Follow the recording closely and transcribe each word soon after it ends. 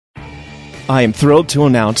I am thrilled to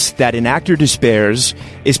announce that An Actor Despairs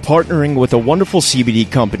is partnering with a wonderful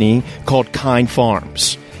CBD company called Kind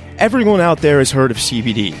Farms. Everyone out there has heard of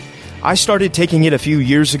CBD. I started taking it a few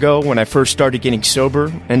years ago when I first started getting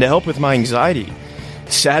sober and to help with my anxiety.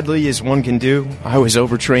 Sadly, as one can do, I was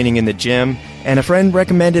overtraining in the gym, and a friend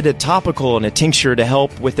recommended a topical and a tincture to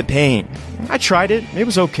help with the pain. I tried it, it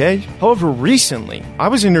was okay. However, recently, I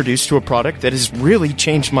was introduced to a product that has really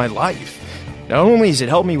changed my life. Not only has it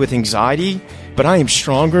helped me with anxiety, but I am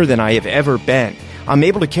stronger than I have ever been. I'm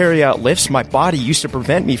able to carry out lifts my body used to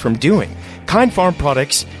prevent me from doing. Kind Farm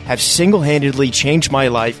products have single-handedly changed my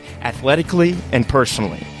life athletically and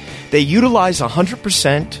personally. They utilize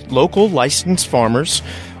 100% local licensed farmers,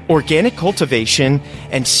 organic cultivation,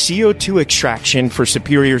 and CO2 extraction for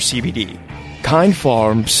superior CBD. Kind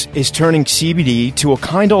Farms is turning CBD to a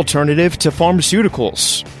kind alternative to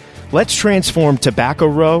pharmaceuticals. Let's transform tobacco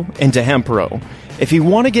row into hemp row. If you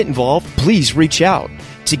want to get involved, please reach out.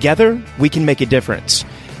 Together, we can make a difference.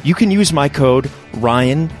 You can use my code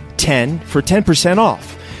RYAN10 for 10%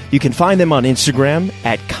 off. You can find them on Instagram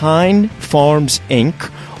at Kind Farms Inc.,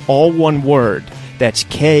 all one word. That's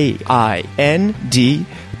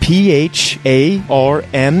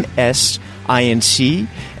KINDPHARMSINC,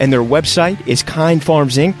 and their website is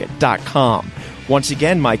kindfarmsinc.com. Once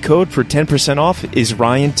again, my code for 10% off is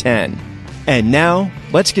RYAN10. And now,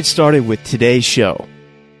 let's get started with today's show.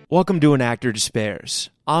 Welcome to An Actor Despairs.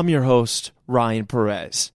 I'm your host, Ryan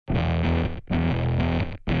Perez.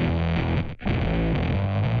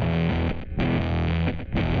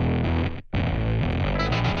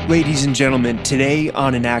 Ladies and gentlemen, today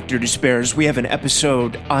on An Actor Despairs, we have an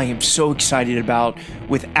episode I am so excited about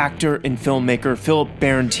with actor and filmmaker Philip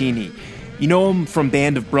Barantini. You know him from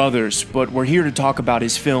Band of Brothers, but we're here to talk about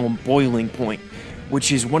his film Boiling Point,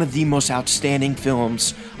 which is one of the most outstanding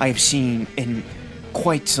films I have seen in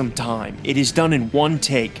quite some time. It is done in one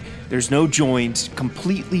take. There's no joints,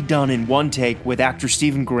 completely done in one take with actor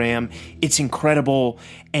Stephen Graham. It's incredible,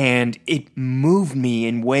 and it moved me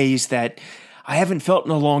in ways that I haven't felt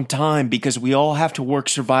in a long time, because we all have to work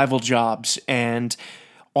survival jobs, and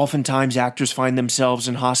oftentimes actors find themselves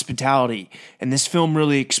in hospitality, and this film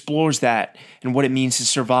really explores that and what it means to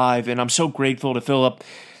survive, and I'm so grateful to Philip.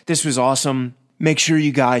 This was awesome. Make sure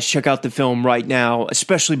you guys check out the film right now,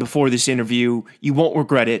 especially before this interview. You won't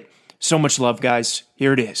regret it. So much love, guys.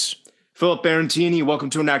 Here it is. Philip Barantini, welcome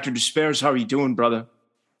to An Actor Despairs. How are you doing, brother?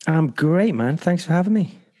 I'm great, man. Thanks for having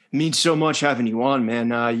me. It means so much having you on,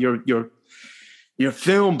 man. Your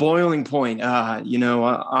film Boiling Point,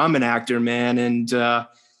 I'm an actor, man, and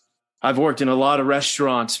I've worked in a lot of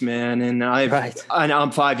restaurants, man, and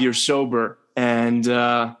I'm 5 years sober, and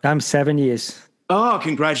I'm 7 years. Oh,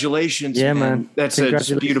 congratulations. Yeah, man. That's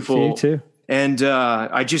just beautiful. To you too. And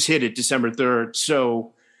I just hit it December 3rd.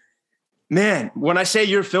 So, man, when I say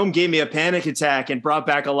your film gave me a panic attack and brought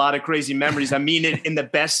back a lot of crazy memories, I mean it in the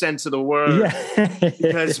best sense of the word. Yeah.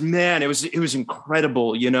 Because, man, it was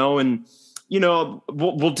incredible, and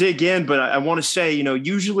we'll dig in, but I want to say,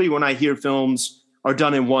 usually when I hear films are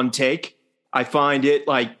done in one take, I find it,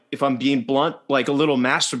 like, if I'm being blunt, like a little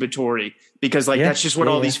masturbatory, because that's just what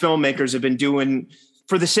all these filmmakers have been doing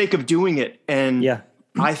for the sake of doing it. And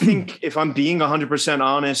I think, if I'm being 100%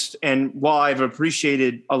 honest, and while I've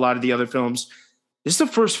appreciated a lot of the other films, this is the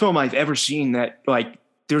first film I've ever seen that, like,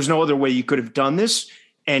 there's no other way you could have done this.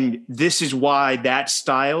 And this is why that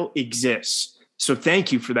style exists. So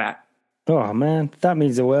thank you for that. Oh, man, that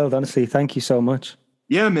means the world. Honestly, thank you so much.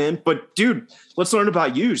 Yeah, man. But, dude, let's learn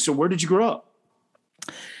about you. So where did you grow up?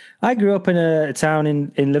 I grew up in a town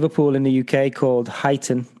in Liverpool in the UK called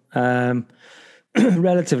Huyton.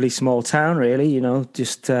 Relatively small town, really.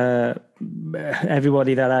 Just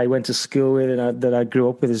everybody that I went to school with and that I grew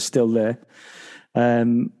up with is still there.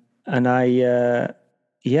 And I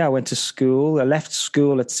went to school. I left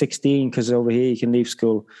school at 16 because over here you can leave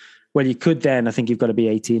school. Well, you could then. I think you've got to be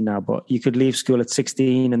 18 now, but you could leave school at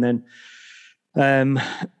 16, and then I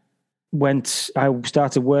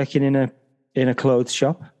started working in a clothes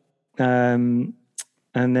shop, and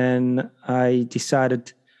then I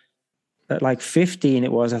decided at like 15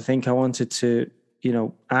 it was. I think I wanted to,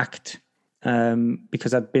 act,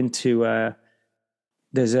 because I'd been to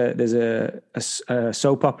there's a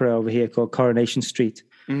soap opera over here called Coronation Street,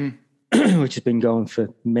 which has been going for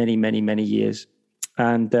many, many, many years.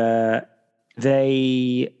 And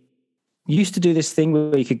they used to do this thing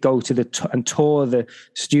where you could go to and tour the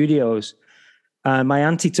studios. My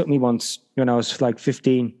auntie took me once when I was like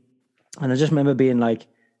 15. And I just remember being like,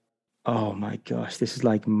 oh my gosh, this is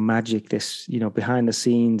like magic. This, behind the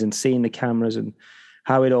scenes and seeing the cameras and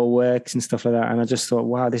how it all works and stuff like that. And I just thought,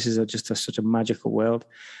 wow, this is such a magical world.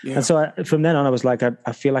 Yeah. And so from then on, I was like,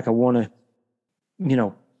 I feel like I want to, you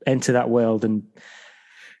know, enter that world and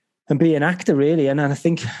be an actor, really. And I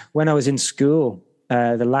think when I was in school,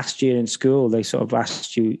 the last year in school, they sort of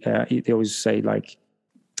asked you, they always say like,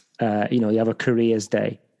 you know, you have a careers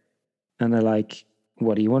day, and they're like,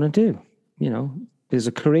 what do you want to do? You know, there's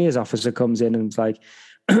a careers officer comes in and it's like,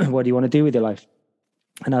 what do you want to do with your life?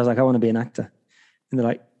 And I was like, I want to be an actor. And they're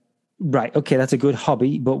like, right, okay, that's a good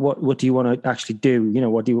hobby, but what do you want to actually do? You know,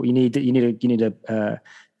 what do you need? You need a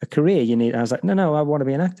career. You need. I was like, no, I want to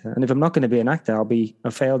be an actor. And if I'm not going to be an actor, I'll be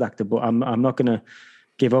a failed actor. But I'm not going to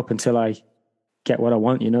give up until I get what I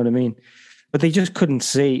want. You know what I mean? But they just couldn't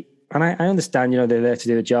see. And I understand, you know, they're there to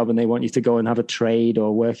do the job and they want you to go and have a trade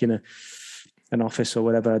or work in an office or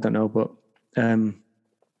whatever. I don't know, but and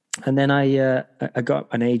then I got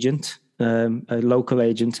an agent, a local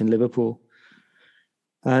agent in Liverpool,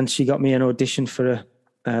 and she got me an audition for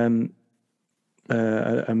like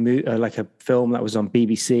a film that was on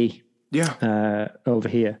BBC. Yeah. Over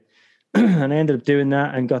here, and I ended up doing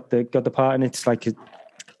that and got the part. And it's like a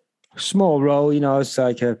small role, you know. It's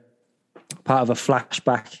like a part of a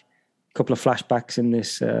flashback, a couple of flashbacks in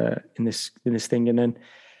this thing, and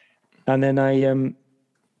then I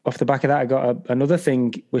off the back of that I got another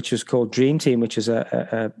thing which was called Dream Team, which is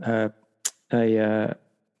a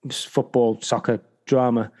football soccer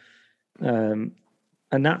drama, and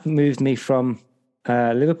that moved me from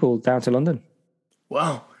Liverpool down to London.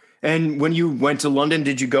 Wow. And when you went to London,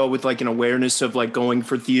 did you go with like an awareness of like going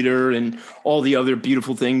for theater and all the other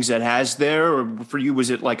beautiful things that has there? Or for you, was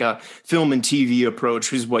it like a film and TV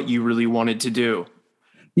approach is what you really wanted to do?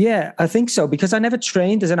 Yeah, I think so, because I never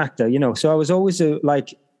trained as an actor, you know, so I was always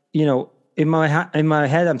like, you know, in my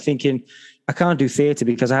head, I'm thinking I can't do theatre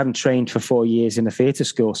because I haven't trained for 4 years in a theatre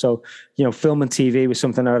school. So, you know, film and TV was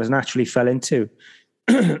something I naturally fell into.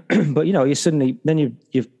 But, you know, you suddenly, then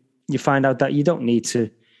you find out that you don't need to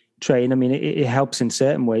train. I mean, it helps in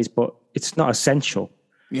certain ways, but it's not essential.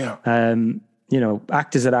 Yeah. You know,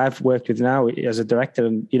 actors that I've worked with now as a director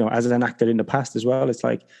and, you know, as an actor in the past as well, it's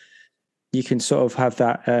like you can sort of have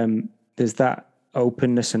that, there's that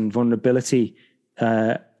openness and vulnerability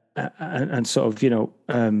and sort of, you know,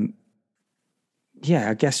 I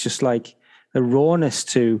guess just like a rawness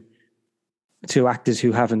to actors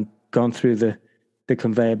who haven't gone through the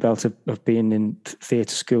conveyor belt of being in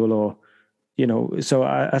theatre school, or, you know. So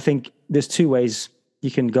I think there's two ways you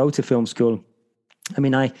can go to film school. I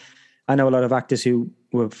mean, I know a lot of actors who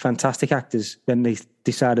were fantastic actors, then they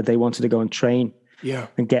decided they wanted to go and train. Yeah.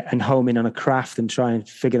 And home in on a craft and try and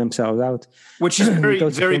figure themselves out. Which is very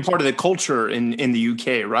part of the culture in the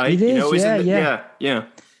UK, right? It is, yeah.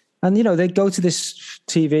 And, you know, they go to this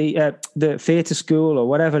TV, the theatre school or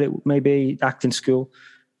whatever it may be, acting school.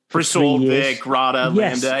 Bristol, Vic, RADA,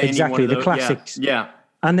 yes, Lambda. Exactly, the classics. Yeah.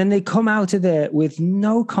 And then they come out of there with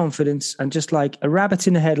no confidence and just like a rabbit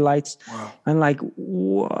in the headlights. Wow. And like,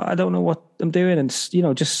 I don't know what I'm doing. And, you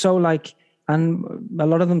know, just so like, and a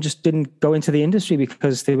lot of them just didn't go into the industry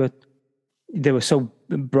because they were so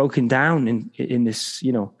broken down in this,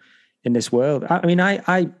 you know, in this world. I mean,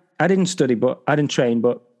 I didn't study, but I didn't train,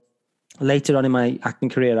 but later on in my acting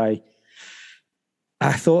career,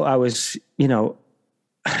 I thought I was, you know,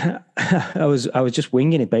 I was just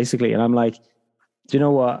winging it basically. And I'm like, do you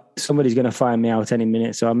know what? Somebody's going to find me out any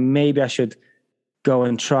minute. So maybe I should go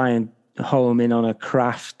and try and home in on a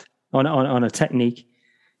craft, on a technique.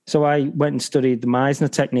 So I went and studied the Meisner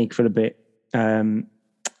technique for a bit here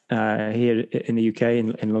in the UK,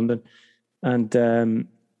 in London. And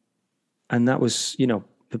that was, you know,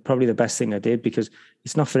 probably the best thing I did, because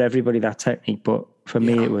it's not for everybody, that technique. But for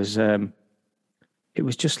me, it was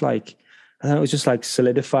just like, I don't know, it was just like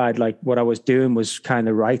solidified, like what I was doing was kind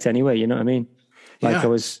of right anyway. You know what I mean? Like I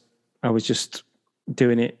was just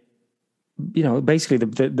doing it, you know, basically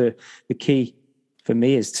the key for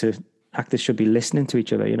me is to actors should be listening to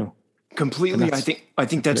each other, you know. Completely. I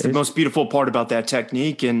think that's the most beautiful part about that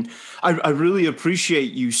technique. And I really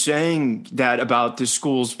appreciate you saying that about the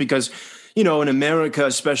schools, because, you know, in America,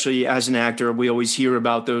 especially as an actor, we always hear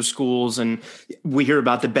about those schools, and we hear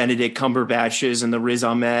about the Benedict Cumberbatches and the Riz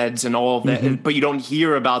Ahmeds and all of that. Mm-hmm. But you don't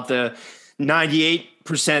hear about the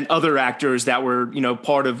 98% other actors that were, you know,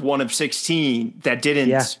 part of one of 16 that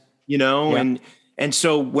didn't, you know, and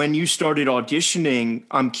so when you started auditioning,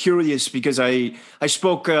 I'm curious because I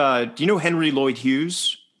spoke, do you know Henry Lloyd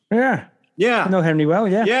Hughes? Yeah. I know Henry well,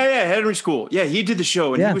 yeah. Yeah, Henry's cool. Yeah, he did the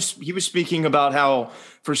show, and he was speaking about how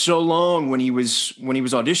for so long when he was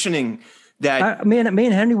auditioning that me and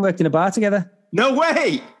Henry worked in a bar together. No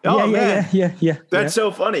way. Oh yeah. That's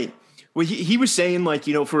so funny. Well, he was saying, like,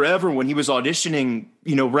 forever when he was auditioning,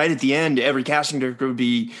 right at the end, every casting director would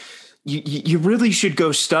be, you really should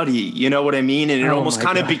go study. You know what I mean? And it almost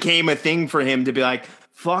kind of became a thing for him to be like,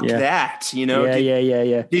 fuck that.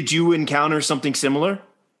 Yeah. Did you encounter something similar?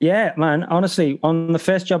 Yeah, man. Honestly, on the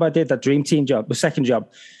first job I did, that Dream Team job, the second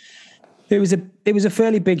job, it was a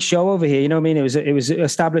fairly big show over here. You know what I mean? It was an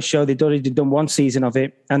established show. They'd already done one season of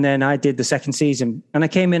it. And then I did the second season. And I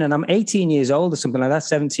came in and I'm 18 years old or something like that,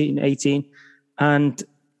 17, 18. And,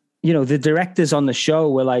 the directors on the show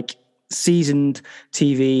were like seasoned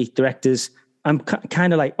TV directors. I'm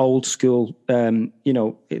kind of like old school. The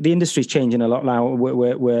industry's changing a lot now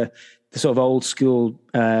where the sort of old school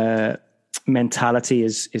mentality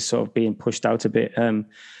is sort of being pushed out a bit. And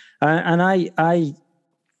I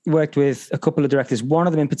worked with a couple of directors. One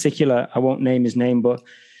of them in particular, I won't name his name, but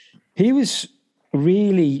he was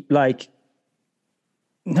really like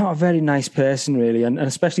not a very nice person, really, and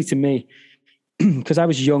especially to me because I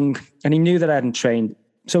was young and he knew that I hadn't trained.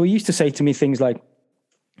 So he used to say to me things like,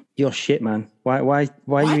 "You're shit, man. Why are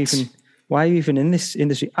you even in this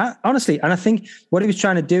industry?" Honestly, and I think what he was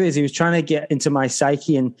trying to do is he was trying to get into my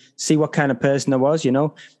psyche and see what kind of person I was, And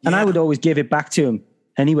I would always give it back to him.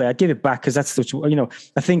 Anyway, I'd give it back because that's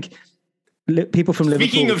I think people from Liverpool.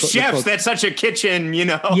 Speaking of chefs, that's such a kitchen,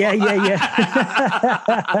 Yeah. Yeah.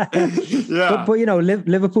 But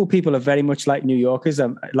Liverpool people are very much like New Yorkers.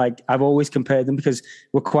 I've always compared them because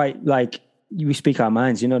we're quite like, we speak our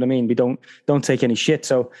minds. You know what I mean? We don't take any shit.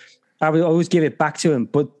 So I would always give it back to him.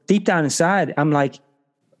 But deep down inside, I'm like,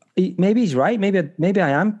 maybe he's right. Maybe I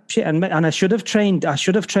am shit. And I should have trained. I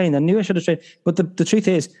knew I should have trained. But the truth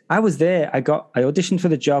is, I was there. I auditioned for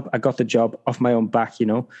the job. I got the job off my own back,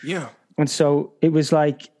 Yeah. And so it was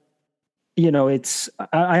like, it's,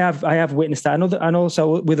 I have witnessed that. And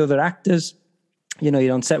also with other actors,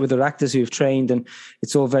 you're on set with other actors who've trained, and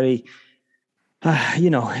it's all very,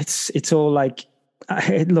 it's all like,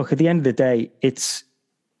 look, at the end of the day, it's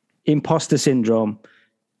imposter syndrome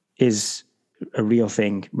is a real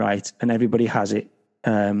thing, right? And everybody has it.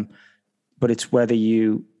 But it's whether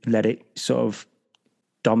you let it sort of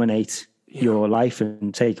dominate your life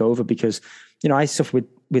and take over, because, I suffer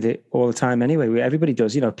with it all the time anyway. Everybody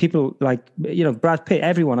does, people like, Brad Pitt,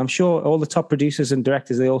 everyone, I'm sure all the top producers and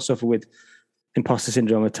directors, they all suffer with imposter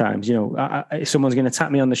syndrome at times. Someone's going to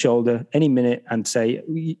tap me on the shoulder any minute and say,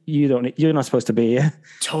 you're not supposed to be here.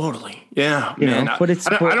 Totally. Yeah. Man. I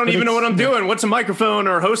don't even know what I'm doing. What's a microphone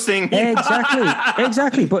or hosting?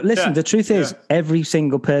 Exactly. But listen, the truth is every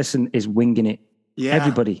single person is winging it. Yeah.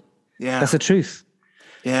 Everybody. Yeah. That's the truth.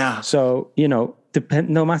 Yeah. So,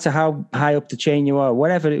 no matter how high up the chain you are,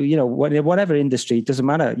 whatever industry, it doesn't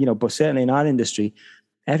matter, but certainly in our industry,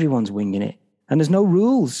 everyone's winging it. And there's no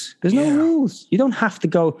rules. No rules. You don't have to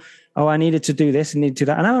go, oh, I needed to do this and need to do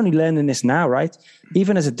that. And I'm only learning this now, right?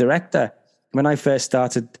 Even as a director, when I first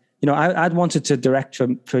started, I'd wanted to direct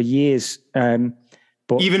for years.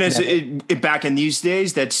 But even as back in these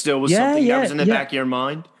days, that still was something that was in the back of your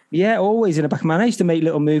mind. Yeah, always in the back of my mind. I used to make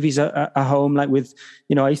little movies at home, like with,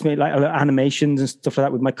 I used to make like animations and stuff like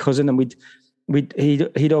that with my cousin, and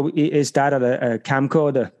his dad had a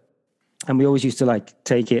camcorder, and we always used to like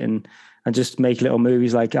take it and just make little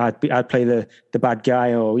movies. Like I'd play the bad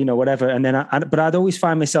guy or whatever, and then but I'd always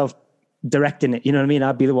find myself directing it. You know what I mean?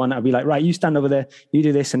 I'd be the one. I'd be like, right, you stand over there, you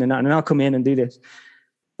do this, and then I'll come in and do this.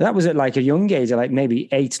 That was at like a young age, like maybe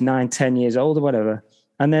 8, 9, 10 years old or whatever,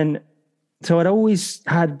 and then. So I'd always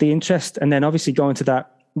had the interest, and then obviously going to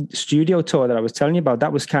that studio tour that I was telling you about,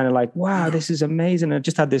 that was kind of like, wow, this is amazing. I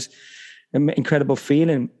just had this incredible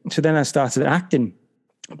feeling. So then I started acting,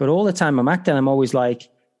 but all the time I'm acting, I'm always like,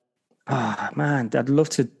 man, I'd love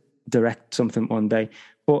to direct something one day.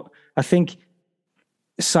 But I think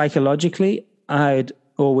psychologically, I'd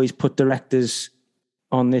always put directors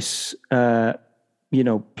on this,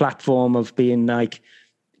 platform of being like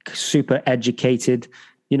super educated.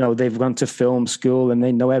 They've gone to film school and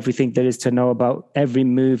they know everything there is to know about every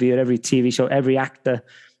movie or every TV show, every actor.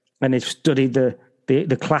 And they've studied the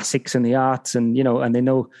classics and the arts and they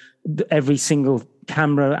know every single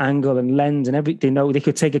camera angle and lens and they know they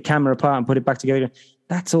could take a camera apart and put it back together.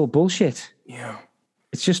 That's all bullshit. Yeah.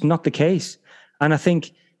 It's just not the case. And I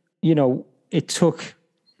think, it took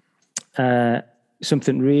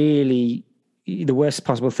something really, the worst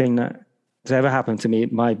possible thing that has ever happened to me.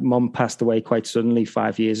 My mum passed away quite suddenly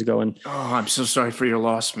 5 years ago. And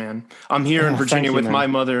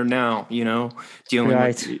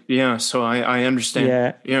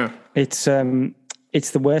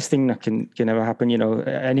It's the worst thing that can ever happen,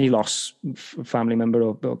 any loss, family member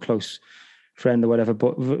or close friend or whatever.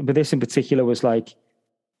 But this in particular was like,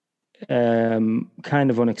 kind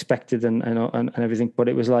of unexpected and everything. But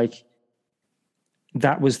it was like,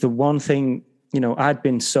 that was the one thing, you know, I'd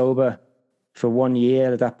been sober for 1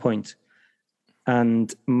 year at that point,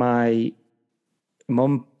 and my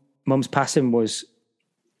mum's passing was,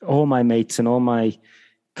 all my mates and all my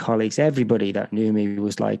colleagues, everybody that knew me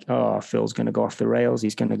was like, oh, Phil's going to go off the rails.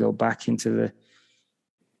 He's going to go back into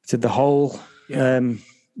the hole. Yeah.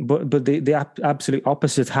 But the absolute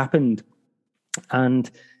opposite happened. And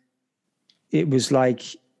it was like,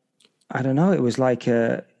 I don't know, it was like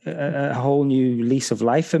a whole new lease of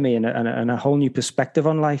life for me, and a whole new perspective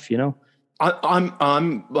on life, you know?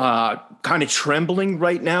 I'm kind of trembling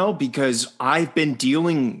right now because I've been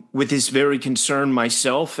dealing with this very concern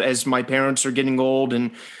myself as my parents are getting old,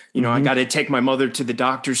 and you know, I got to take my mother to the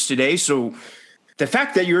doctors today. So the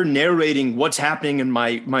fact that you're narrating what's happening in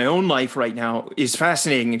my own life right now is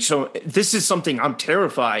fascinating. So this is something I'm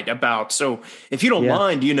terrified about. So if you don't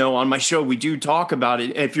mind, you know, on my show, we do talk about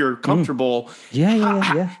it. If you're comfortable,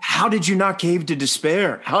 how did you not cave to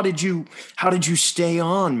despair? How did you stay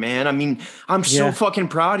on, man? I mean, I'm so fucking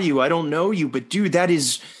proud of you. I don't know you, but dude, that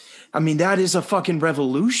is a fucking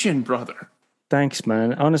revolution, brother. Thanks,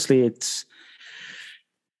 man. Honestly,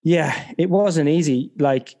 it wasn't easy.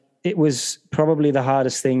 Like, it was probably the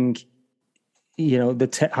hardest thing, you know,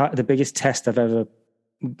 the biggest test I've ever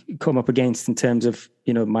come up against in terms of,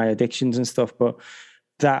 you know, my addictions and stuff. But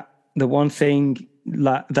the one thing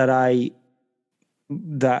that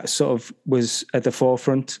sort of was at the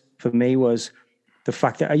forefront for me was the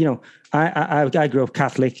fact that, you know, I grew up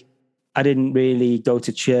Catholic. I didn't really go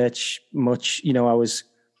to church much. You know, I was,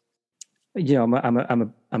 you know,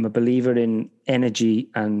 I'm a believer in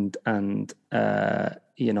energy and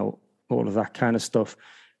you know, all of that kind of stuff.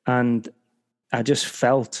 And I just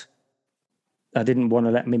felt I didn't want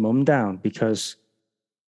to let my mum down because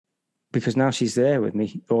now she's there with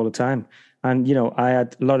me all the time. And, you know, I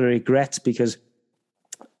had a lot of regrets because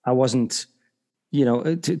I wasn't, you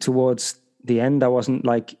know, towards the end, I wasn't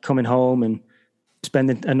like coming home and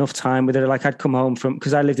spending enough time with her. Like, I'd come home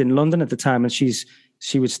because I lived in London at the time, and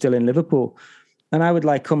she was still in Liverpool. And I would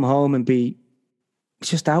like come home and be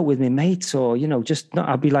just out with my mates, or, you know, just not,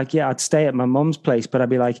 I'd be like, I'd stay at my mum's place, but I'd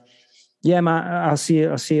be like, man, I'll see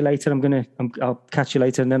you later. I'll catch you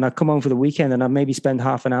later. And then I'd come home for the weekend and I'd maybe spend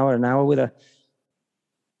half an hour with her.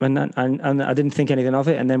 And I didn't think anything of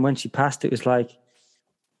it. And then when she passed, it was like,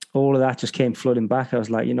 all of that just came flooding back. I was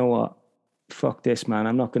like, you know what? Fuck this, man.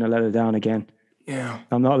 I'm not going to let her down again. Yeah.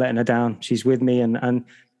 I'm not letting her down. She's with me. And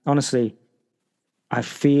honestly, I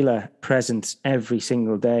feel her presence every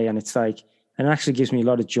single day. And it's like, and it actually gives me a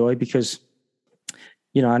lot of joy because,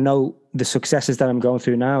 you know, I know the successes that I'm going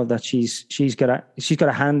through now, that she's got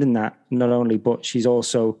a hand in that, not only, but she's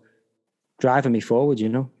also driving me forward, you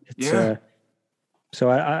know. So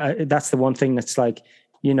I that's the one thing that's like,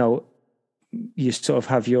 you know, you sort of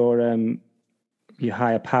have your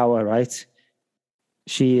higher power, right?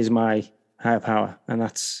 She is my higher power, and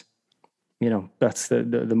that's, you know, that's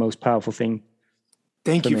the most powerful thing.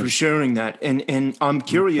 Thank you for sharing that. And I'm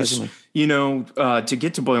curious, you know, to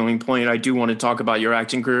get to Boiling Point, I do want to talk about your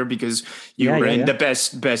acting career because you were in the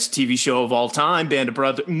best TV show of all time, Band of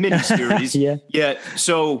Brothers miniseries.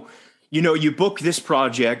 So, you know, you book this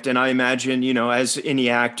project, and I imagine, you know, as any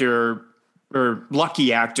actor or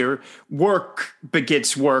lucky actor, work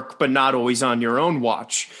begets work, but not always on your own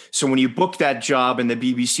watch. So when you booked that job and the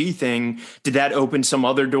BBC thing, did that open some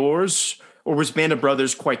other doors, or was Band of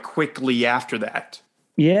Brothers quite quickly after that?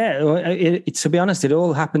 Yeah, to be honest, it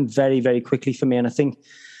all happened very, very quickly for me. And I think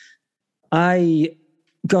I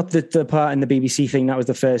got the part in the BBC thing. That was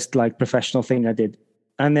the first like professional thing I did.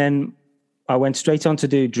 And then I went straight on to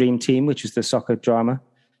do Dream Team, which was the soccer drama.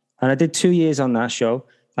 And I did 2 years on that show.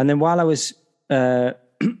 And then while I was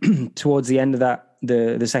towards the end of that,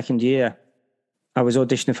 the second year, I was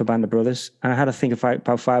auditioning for Band of Brothers. And I had, I think,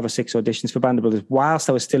 about 5 or 6 auditions for Band of Brothers whilst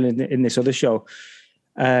I was still in this other show.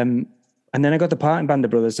 And then I got the part in Band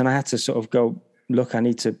of Brothers, and I had to sort of go, look,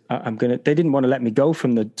 they didn't want to let me go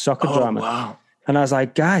from the soccer drama. Wow. And I was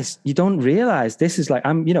like, guys, you don't realize this is like,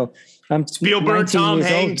 I'm Spielberg, Tom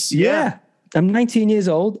Hanks. Yeah. I'm 19 years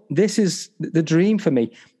old. This is the dream for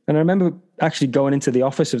me. And I remember actually going into the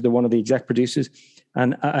office of one of the exec producers,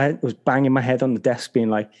 and I was banging my head on the desk being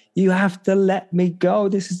like, you have to let me go.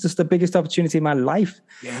 This is just the biggest opportunity in my life.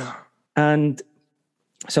 Yeah. And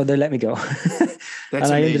so they let me go. And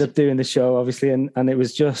I ended up doing the show, obviously, and it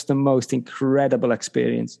was just the most incredible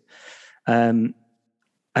experience. And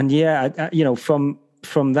yeah, you know, from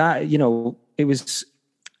that, you know, it was,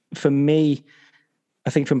 for me, I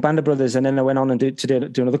think from Band of Brothers, and then I went on and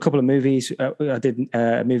do another couple of movies. I did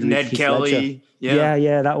a movie Ned with Heath Kelly. Ledger.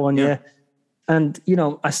 Yeah, that one. Yeah. And, you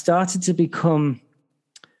know, I started to become,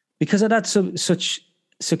 because I'd had such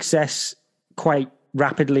success quite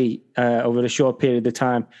rapidly over a short period of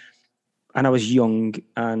time, and I was young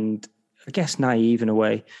and I guess naive in a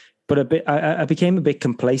way, but I became a bit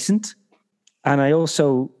complacent, and I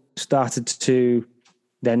also started to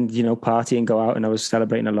then, you know, party and go out, and I was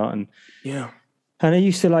celebrating a lot, and I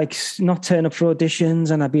used to like not turn up for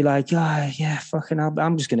auditions, and I'd be like,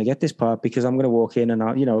 I'm just going to get this part because I'm going to walk in and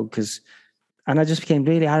and I just became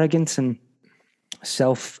really arrogant and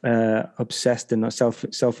obsessed and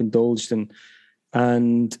self-indulged,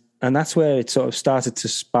 and that's where it sort of started to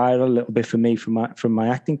spiral a little bit for me from my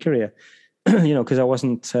acting career, you know, because I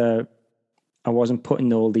wasn't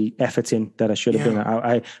putting all the effort in that I should have been.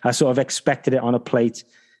 I sort of expected it on a plate,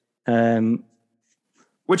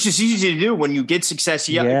 which is easy to do when you get success.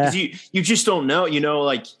 Because you just don't know, you know,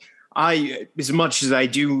 like as much as I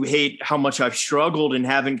do hate how much I've struggled and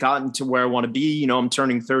haven't gotten to where I want to be, you know, I'm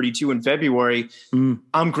turning 32 in February.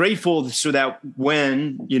 I'm grateful so that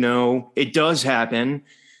when, you know, it does happen,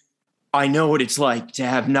 I know what it's like to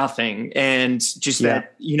have nothing, and just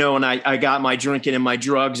that, you know, and I got my drinking and my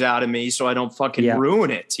drugs out of me so I don't fucking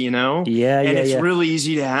ruin it, you know? And it's really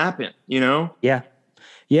easy to happen, you know? Yeah.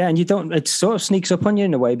 And it sort of sneaks up on you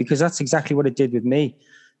in a way, because that's exactly what it did with me.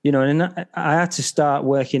 You know, and I had to start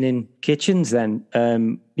working in kitchens then.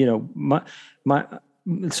 You know, my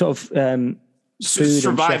sort of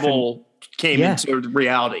survival came into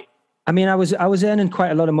reality. I mean, I was earning quite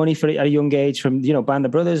a lot of money at a young age from, you know, Band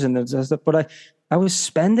of Brothers and stuff, but I was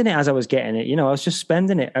spending it as I was getting it. You know, I was just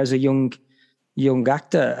spending it as a young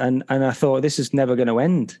actor, and I thought, this is never going to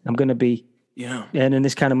end. I'm going to be earning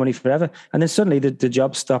this kind of money forever. And then suddenly the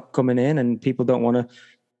jobs stopped coming in, and people don't want to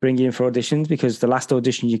bring you in for auditions because the last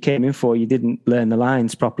audition you came in for, you didn't learn the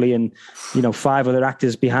lines properly, and, you know, 5 other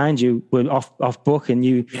actors behind you were off book, and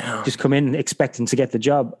you just come in expecting to get the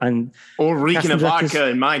job, or reeking of vodka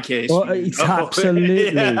in my case. It's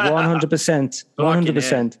absolutely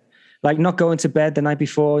 100%. Like not going to bed the night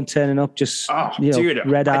before and turning up just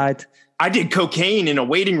red-eyed. I did cocaine in a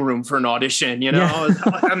waiting room for an audition, you know?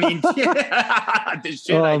 I mean, the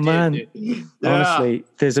shit man. Honestly,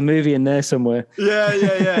 there's a movie in there somewhere.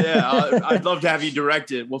 Yeah. I'd love to have you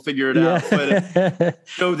direct it. We'll figure it out. But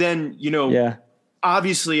so then, you know,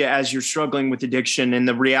 obviously as you're struggling with addiction and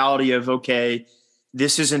the reality of, okay,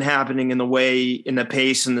 this isn't happening in the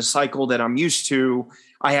pace and the cycle that I'm used to,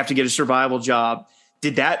 I have to get a survival job.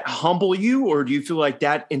 Did that humble you, or do you feel like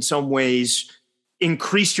that in some ways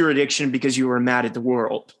increased your addiction because you were mad at the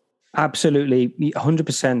world? Absolutely.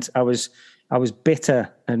 100%. I was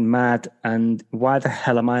bitter and mad, and why the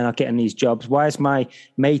hell am I not getting these jobs? Why is my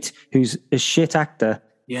mate, who's a shit actor,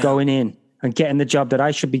 going in and getting the job that I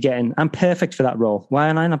should be getting? I'm perfect for that role. Why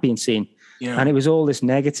am I not being seen? And it was all this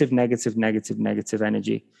negative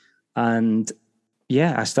energy. And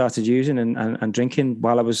I started using and drinking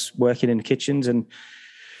while I was working in kitchens,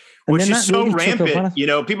 which is so really rampant. You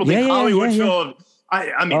know, people think Hollywood's full of,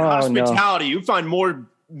 I mean, hospitality. You find more,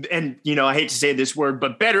 and, you know, I hate to say this word,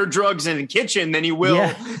 but better drugs in the kitchen than you will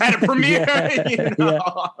at a premiere. You know?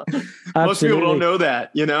 Most people don't know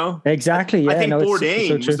that, you know? Exactly. I think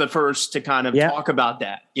Bourdain was the first to kind of talk about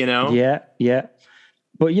that, you know? Yeah.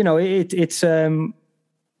 But, you know, it's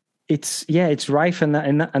rife, and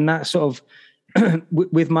that sort of,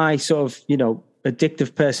 with my sort of, you know,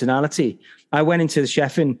 addictive personality, I went into the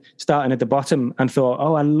chefing starting at the bottom and thought,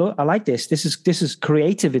 oh, I like this. This is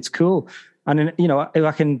creative. It's cool. And then, you know, if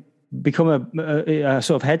I can become a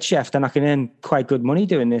sort of head chef, then I can earn quite good money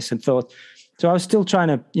doing this. And thought, so I was still trying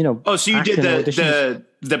to, you know. Oh, so you did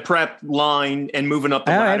the prep line and moving up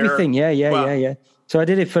the ladder. Everything. Yeah. So I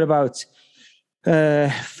did it for about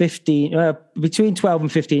 15, between 12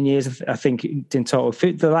 and 15 years, I think, in total.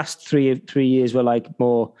 The last three years were like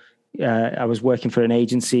more. I was working for an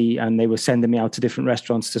agency, and they were sending me out to different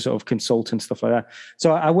restaurants to sort of consult and stuff like that.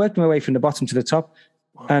 So I worked my way from the bottom to the top.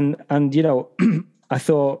 Wow. And you know, I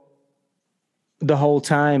thought the whole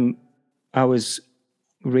time I was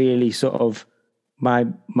really sort of my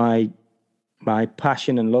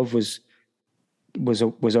passion and love was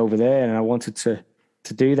over there, and I wanted to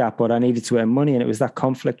do that, but I needed to earn money, and it was that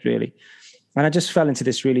conflict really. And I just fell into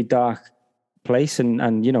this really dark place,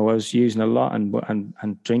 and you know, I was using a lot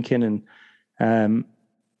and drinking, and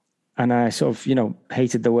I sort of, you know,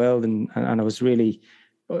 hated the world, and it was really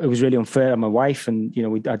unfair on my wife, and, you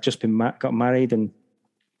know, I'd just got married, and,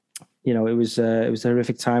 you know, it was a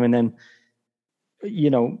horrific time. And then,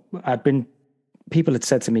 you know, I'd been people had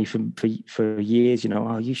said to me for years, you know,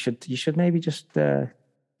 oh, you should maybe just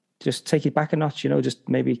take it back a notch, you know, just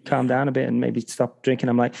maybe calm down a bit and maybe stop drinking.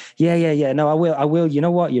 I'm like, yeah. No, I will. You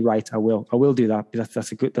know what? You're right. I will do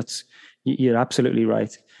that. You're absolutely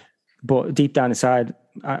right. But deep down inside,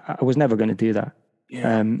 I was never going to do that.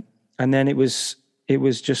 Yeah. And then it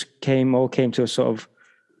all came to a sort of,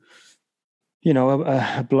 you know,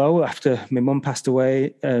 a blow after my mum passed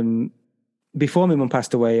away. Before my mum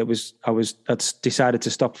passed away, I'd decided to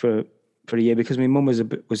stop for a year because my mum was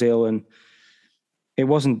ill, and it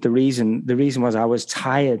wasn't the reason. The reason was I was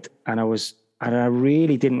tired, and I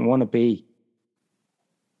really didn't want to be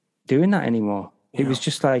doing that anymore. Yeah. It was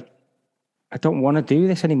just like, I don't want to do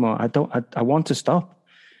this anymore. I want to stop.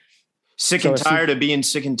 Sick and tired of being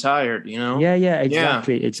sick and tired, you know? Yeah,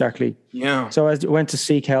 exactly. Yeah. So I went to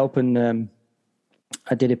seek help, and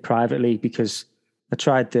I did it privately because I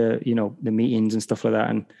tried the meetings and stuff like that,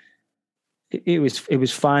 and it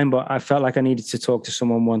was fine, but I felt like I needed to talk to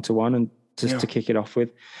someone one-to-one and just to kick it off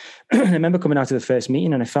with. I remember coming out to the first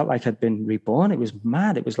meeting and I felt like I'd been reborn. It was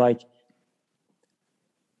mad. It was like,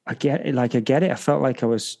 I get it. I felt like I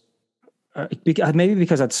was, maybe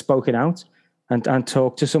because I'd spoken out and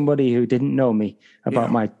talked to somebody who didn't know me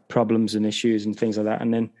about my problems and issues and things like that.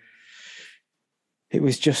 And then it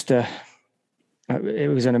was just it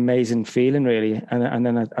was an amazing feeling, really. And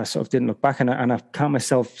then I sort of didn't look back, and I count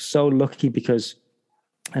myself so lucky because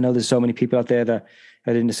I know there's so many people out there that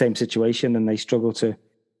are in the same situation and they struggle to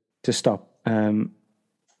stop.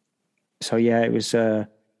 So yeah, it was. I'm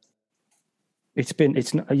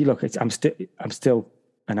still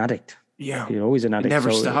an addict. Yeah, you're always an addict. It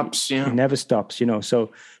never stops. Yeah, it never stops. You know.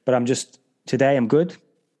 So, but today I'm good,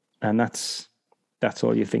 and that's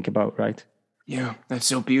all you think about, right? Yeah, that's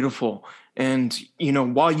so beautiful. And, you know,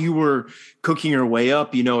 while you were cooking your way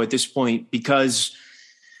up, you know, at this point, because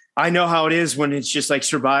I know how it is when it's just like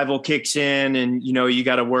survival kicks in and, you know, you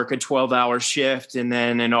got to work a 12-hour shift and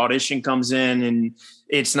then an audition comes in and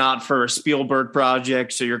it's not for a Spielberg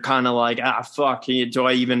project. So you're kind of like, fuck, do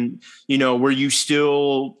I even, you know, were you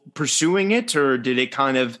still pursuing it or did it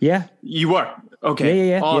kind of? Yeah. You were.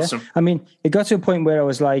 Okay. Yeah. Awesome. Yeah. I mean, it got to a point where I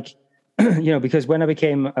was like, you know, because when I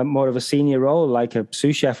became more of a senior role, like a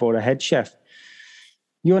sous chef or a head chef,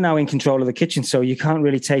 you're now in control of the kitchen. So you can't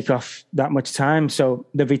really take off that much time. So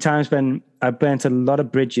there'll be times when I burnt a lot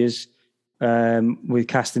of bridges with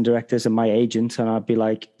casting directors and my agent. And they'd be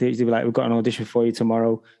like, we've got an audition for you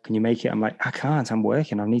tomorrow. Can you make it? I'm like, I can't, I'm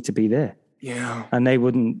working. I need to be there. Yeah. And they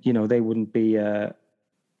wouldn't be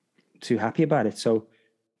too happy about it. So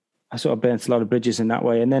I sort of burnt a lot of bridges in that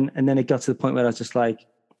way. And then it got to the point where I was just like,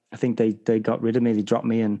 I think they got rid of me. They dropped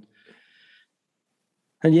me, and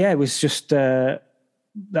yeah, it was just that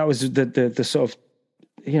was the sort of,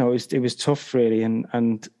 you know, it was tough, really,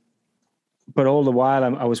 and but all the while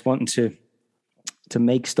I was wanting to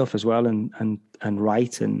make stuff as well and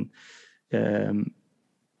write and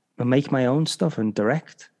make my own stuff and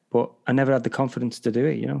direct, but I never had the confidence to do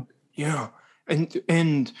it, you know. Yeah,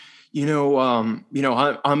 and. You know,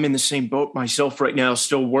 I'm in the same boat myself right now,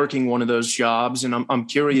 still working one of those jobs. And I'm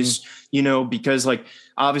curious, you know, because like,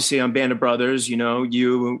 obviously I'm Band of Brothers, you know,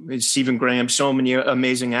 you, Stephen Graham, so many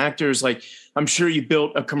amazing actors. Like, I'm sure you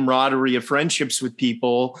built a camaraderie of friendships with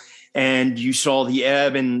people and you saw the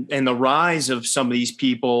ebb and the rise of some of these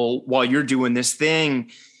people while you're doing this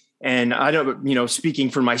thing. And I don't, you know,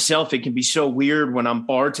 speaking for myself, it can be so weird when I'm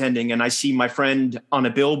bartending and I see my friend on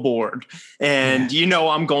a billboard and, you know,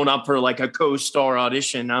 I'm going up for like a co-star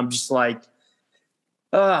audition. I'm just like,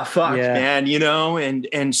 oh, fuck, man, you know?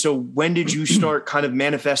 And so when did you start kind of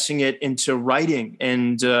manifesting it into writing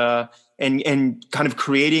and kind of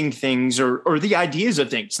creating things or the ideas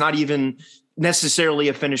of things, not even necessarily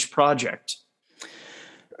a finished project?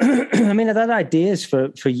 I mean, I'd had ideas for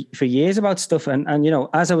years about stuff. And, you know,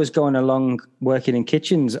 as I was going along working in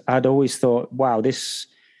kitchens, I'd always thought, wow, this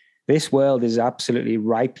world is absolutely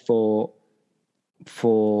ripe for,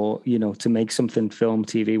 you know, to make something, film,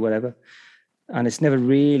 TV, whatever. And it's never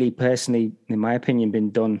really personally, in my opinion, been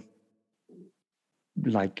done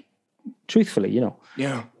like truthfully, you know?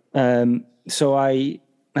 Yeah. So I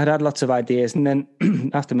had lots of ideas. And then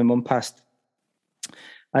after my mum passed,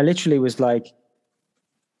 I literally was like,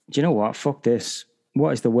 do you know what? Fuck this.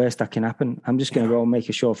 What is the worst that can happen? I'm just going to go and make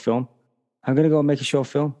a short film. I'm going to go and make a short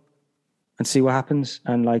film and see what happens.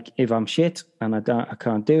 And like, if I'm shit and I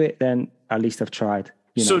can't do it, then at least I've tried.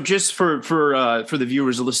 You know? So just for the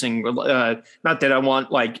viewers listening, not that I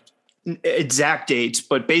want like exact dates,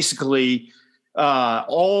 but basically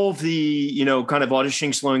all of the, you know, kind of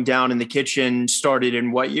auditioning slowing down in the kitchen started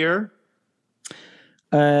in what year?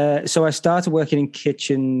 So I started working in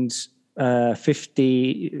kitchens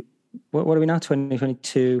 50, what are we now,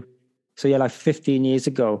 2022? So yeah, like 15 years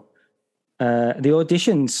ago. The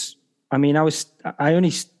auditions, I mean, I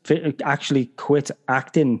only actually quit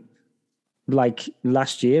acting like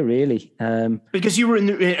last year, really. Because you were in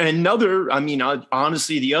another, I mean,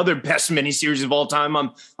 honestly, the other best miniseries of all time.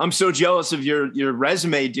 I'm so jealous of your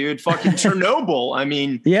resume, dude. Fucking Chernobyl. I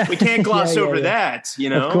mean, yeah, we can't gloss yeah, over yeah. that, you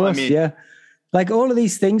know? Of course, I mean, yeah. Like all of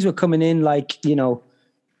these things were coming in, like, you know,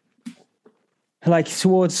 like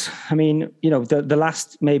towards, I mean, you know, the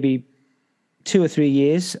last maybe 2 or 3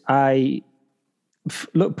 years,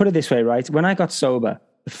 look, put it this way, right? When I got sober,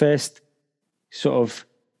 the first sort of,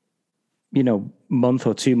 you know, month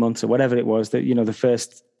or 2 months or whatever it was, that, you know, the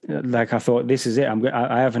first, like I thought, this is it.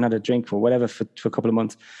 I haven't had a drink for whatever for a couple of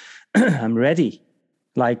months. I'm ready.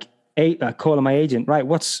 Like calling my agent, right?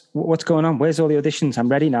 What's going on? Where's all the auditions? I'm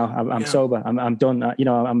ready now. I'm sober. I'm done. You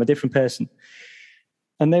know, I'm a different person.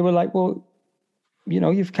 And they were like, well, you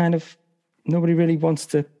know, nobody really wants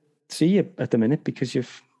to see you at the minute because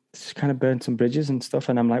you've just kind of burned some bridges and stuff.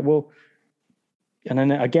 And I'm like, well, and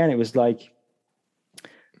then again, it was like,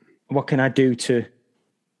 what can I do to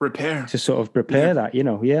sort of repair that, you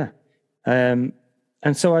know? Yeah. And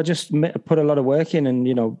so I just put a lot of work in, and,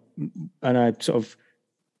 you know, and I sort of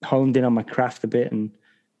honed in on my craft a bit and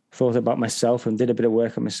thought about myself and did a bit of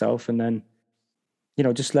work on myself. And then, you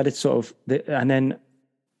know, just let it sort of, and then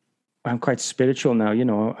I'm quite spiritual now, you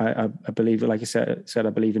know, I believe, like I said, I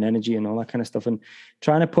believe in energy and all that kind of stuff, and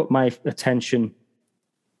trying to put my attention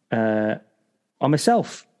on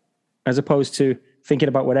myself as opposed to thinking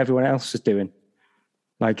about what everyone else is doing.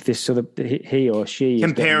 Like this sort of he or she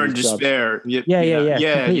compare and despair. Yeah.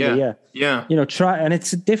 You know, and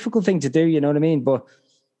it's a difficult thing to do, you know what I mean? But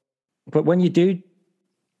when you do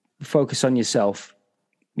focus on yourself,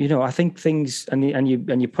 you know, I think things, and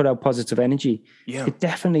you put out positive energy, it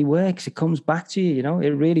definitely works. It comes back to you, you know,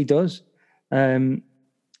 it really does. And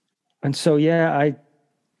so, yeah,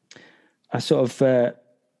 I sort of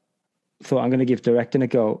thought I'm going to give directing a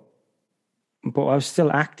go, but I was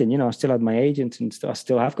still acting, you know, I still had my agent, and I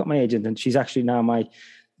still have got my agent, and she's actually now my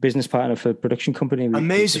business partner for a production company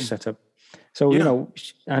we just set up. So, you know,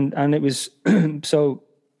 and it was, so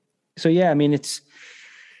yeah, I mean, it's,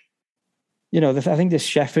 you know, I think this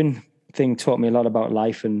chefing thing taught me a lot about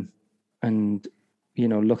life, and, you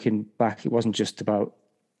know, looking back, it wasn't just about,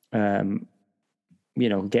 you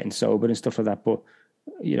know, getting sober and stuff like that, but,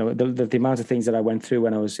 you know, the amount of things that I went through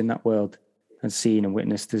when I was in that world and seen and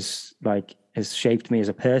witnessed has shaped me as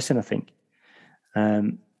a person, I think.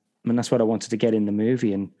 And that's what I wanted to get in the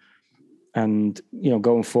movie. And, you know,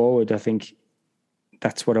 going forward, I think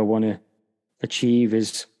that's what I want to achieve,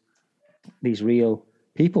 is these real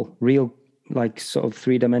people, like sort of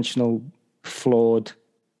 3-dimensional, flawed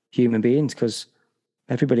human beings, because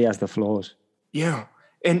everybody has their flaws. Yeah.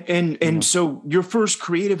 And so your first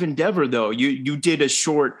creative endeavor, though, you did a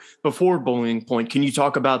short before Boiling Point. Can you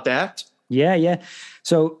talk about that? Yeah.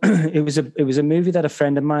 So it was a movie that a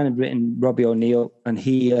friend of mine had written, Robbie O'Neill, and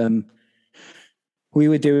he, we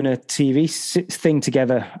were doing a TV thing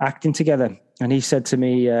together, acting together. And he said to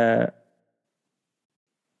me, I've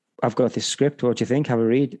got this script. What do you think? Have a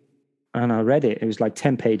read. And I read it. It was like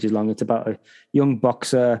 10 pages long. It's about a young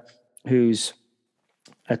boxer who's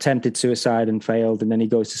attempted suicide and failed. And then he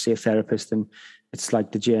goes to see a therapist, and it's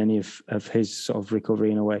like the journey of his sort of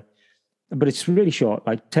recovery in a way. But it's really short,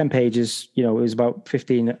 like 10 pages, you know, it was about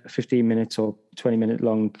 15 minutes or 20 minute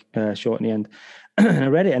long, short in the end. And I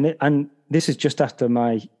read it, and this is just after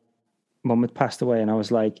my mum had passed away. And I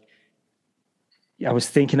was like, I was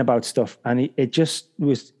thinking about stuff, and it just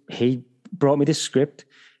was, he brought me this script,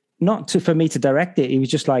 not for me to direct it. He was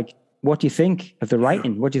just like, what do you think of the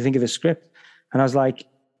writing? What do you think of the script? And I was like,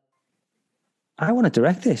 I want to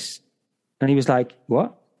direct this. And he was like,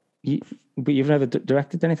 what? But you've never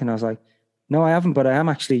directed anything? I was like, no, I haven't, but I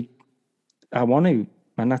want to.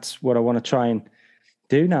 And that's what I want to try and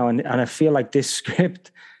do now. And I feel like this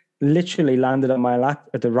script literally landed on my lap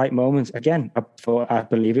at the right moment. Again, I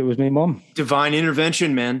believe it was my mom. Divine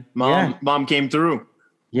intervention, man. Mom came through.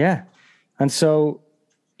 Yeah. And so,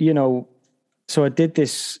 you know, so I did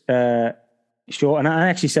this short, and I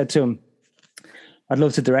actually said to him, I'd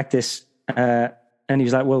love to direct this. And he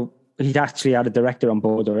was like, well, he'd actually had a director on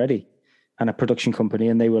board already and a production company,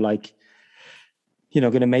 and they were like, you know,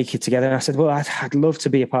 going to make it together. And I said, well, I'd love to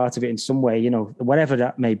be a part of it in some way, you know, whatever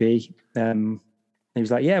that may be. And he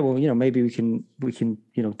was like, yeah, well, you know, maybe we can,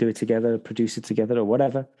 you know, do it together, produce it together or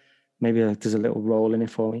whatever. Maybe there's a little role in it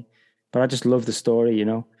for me. But I just love the story, you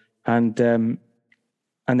know. And then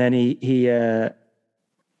he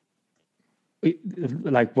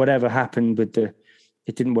like whatever happened with it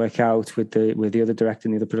it didn't work out with the other director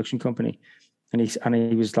and the other production company. And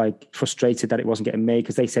he was like frustrated that it wasn't getting made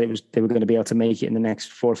because they said they were going to be able to make it in the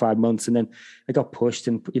next 4 or 5 months. And then it got pushed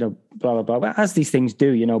and, you know, blah, blah, blah, as these things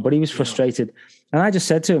do, you know, but he was frustrated. And I just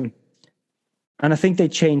said to him, and I think they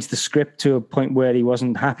changed the script to a point where he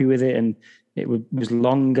wasn't happy with it. And it was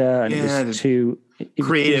longer and it was too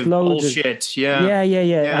creative bullshit.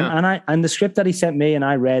 Yeah. And the script that he sent me and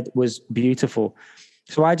I read was beautiful.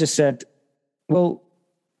 So I just said, well,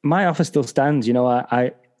 my offer still stands. You know,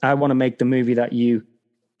 I want to make the movie that you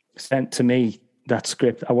sent to me, that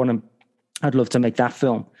script. I'd love to make that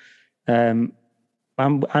film. And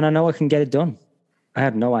I know I can get it done. I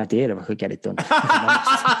had no idea if I could get it done.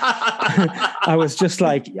 I was just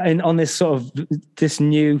like on this sort of this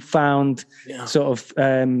newfound sort of,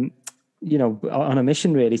 you know, on a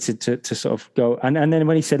mission really to sort of go. And then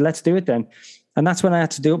when he said, let's do it then. And that's when I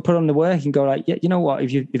had to put on the work and go like, yeah, you know what,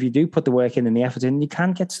 if you do put the work in and the effort in, you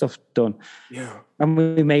can get stuff done. Yeah. And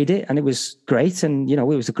we made it and it was great. And, you know,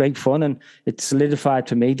 it was a great fun and it solidified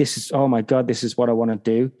for me. This is, oh my God, this is what I want to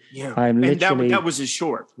do. Yeah. And that was a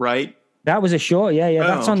short, right? That was a short. Yeah. Yeah.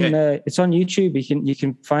 That's okay. It's on YouTube. You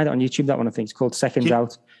can find it on YouTube. That one, I think it's called Seconds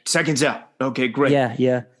Out. Seconds Out. Okay, great. Yeah.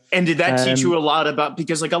 Yeah. And did that teach you a lot about,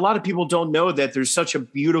 because like a lot of people don't know that there's such a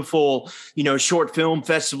beautiful, you know, short film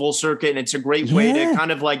festival circuit. And it's a great way to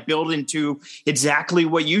kind of like build into exactly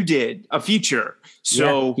what you did, a feature.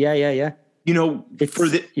 So, yeah. You know,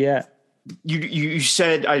 you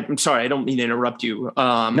said, I'm sorry, I don't mean to interrupt you.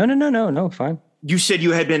 No, fine. You said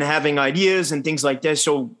you had been having ideas and things like this.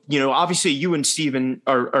 So, you know, obviously you and Steven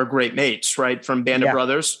are great mates, right? From Band of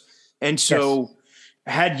Brothers. And so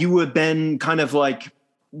had you have been kind of like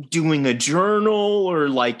doing a journal or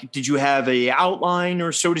like, did you have a outline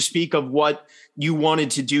or so to speak of what you wanted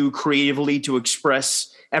to do creatively to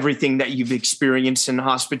express everything that you've experienced in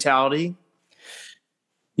hospitality?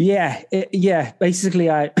 Yeah. Basically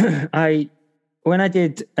when I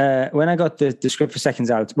got the script for Seconds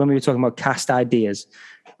Out, when we were talking about cast ideas,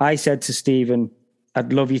 I said to Steven,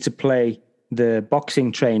 I'd love you to play the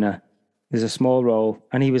boxing trainer. There's a small role.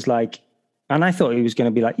 And he was like, and I thought he was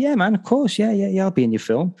going to be like, yeah, man, of course. Yeah. I'll be in your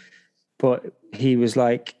film. But he was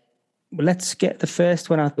like, well, let's get the first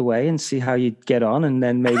one out the way and see how you get on. And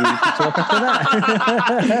then maybe we can talk after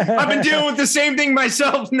that. I've been dealing with the same thing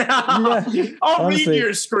myself now. Yeah, I'll read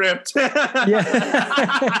your script.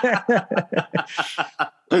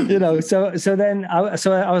 You know, so then I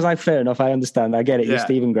was like, fair enough. I understand. I get it. You're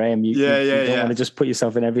Stephen Graham. You don't want to just put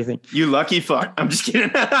yourself in everything. You lucky fuck. I'm just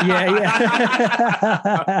kidding.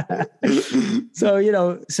 So, you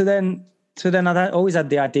know, so then I always had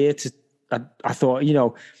the idea I thought, you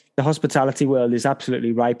know, the hospitality world is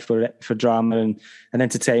absolutely ripe for drama and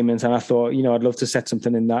entertainment. And I thought, you know, I'd love to set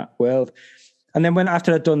something in that world. And then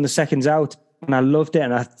after I'd done the Seconds Out and I loved it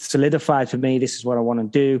and I solidified for me, this is what I want to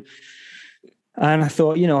do. And I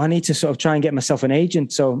thought, you know, I need to sort of try and get myself an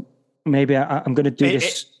agent. So maybe I'm going to do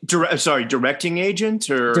this. Directing agent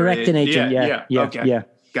or directing agent. Yeah. Okay. Yeah.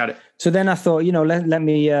 Got it. So then I thought, you know, let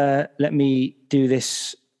me do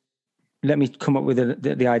this. Let me come up with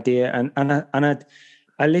the idea. And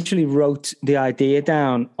I literally wrote the idea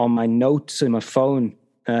down on my notes in my phone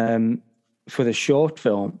for the short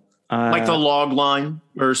film. Like the log line,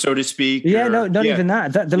 or so to speak. Yeah, not even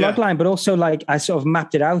that. The log line, but also like I sort of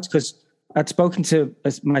mapped it out because I'd spoken to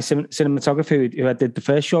my cinematographer who I did the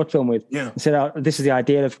first short film with. Yeah. I said, oh, this is the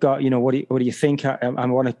idea I've got. You know, what do you think? I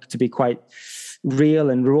want it to be quite real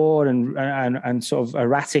and raw and sort of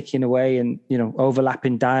erratic in a way, and you know,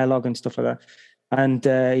 overlapping dialogue and stuff like that. And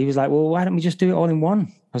he was like, well, why don't we just do it all in one?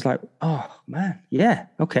 I was like, oh man, yeah,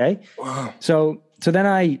 okay. Wow. So then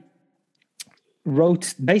I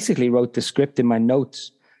wrote the script in my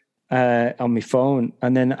notes on my phone,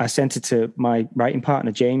 and then I sent it to my writing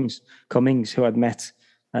partner, James Cummings, who I'd met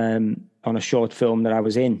on a short film that I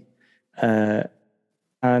was in.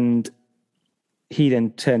 And he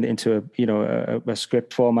then turned it into a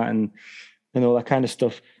script format and all that kind of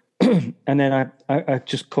stuff. And then I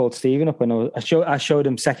just called Steven up and I showed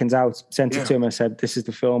him Seconds Out, sent it to him. I said, this is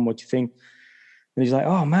the film. What do you think? And he's like,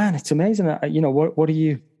 oh man, it's amazing. What are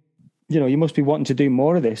you, you must be wanting to do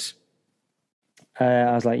more of this.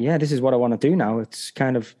 I was like, yeah, this is what I want to do now. It's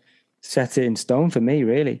kind of set it in stone for me,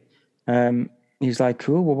 really. He's like,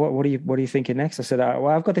 cool. Well, what are you thinking next? I said, well,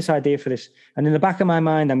 I've got this idea for this. And in the back of my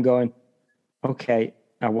mind, I'm going, okay,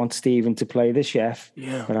 I want Steven to play the chef,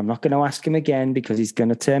 but I'm not going to ask him again because he's going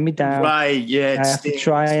to turn me down. Right, yeah. I have to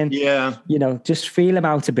try and, just feel him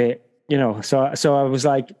out a bit, So I was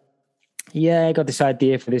like, yeah, I got this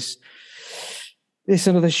idea for this this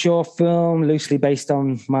another short film loosely based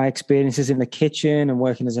on my experiences in the kitchen and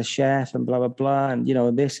working as a chef and blah, blah, blah. And,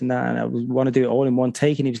 this and that. And I want to do it all in one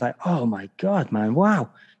take. And he was like, oh my God, man.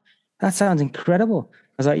 Wow. That sounds incredible. I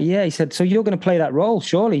was like, yeah. He said, so you're going to play that role,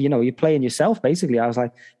 surely, you're playing yourself basically. I was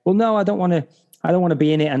like, well, no, I don't want to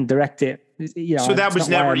be in it and direct it. So that was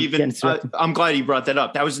never even, I'm glad you brought that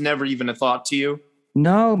up. That was never even a thought to you.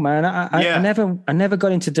 No, man. I never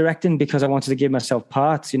got into directing because I wanted to give myself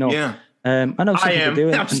parts, Yeah. I know some people do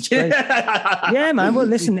it. Yeah, man. Well,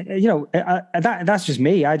 listen, that's just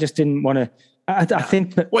me. I just didn't want to. I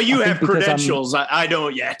think. Well, you have credentials. I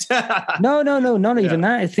don't yet. No, not even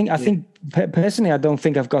that. I think personally, I don't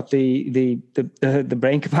think I've got the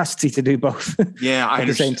brain capacity to do both. Yeah, at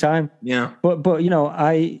the same time. Yeah, but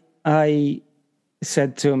I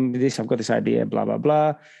said to him, I've got this idea, blah blah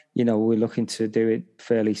blah. We're looking to do it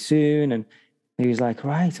fairly soon, and he was like,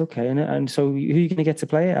 right, okay. And so who are you going to get to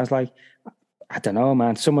play it? I was like, I don't know,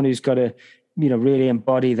 man. Someone who's got to, really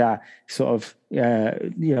embody that sort of,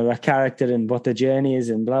 that character and what the journey is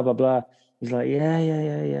and blah, blah, blah. He's like, yeah.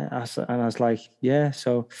 And I was like, yeah.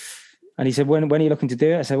 So, and he said, when are you looking to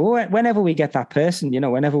do it? I said, well, whenever we get that person,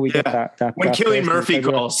 whenever we get that when that Cillian Murphy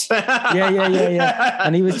calls. Yeah.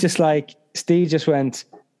 And he was just like, Steve just went,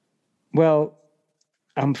 well,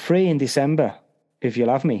 I'm free in December if you'll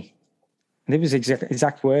have me. And it was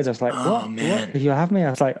exact words. I was like, what? Man. What? If you have me? I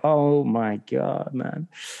was like, oh my God, man.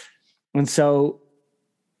 And so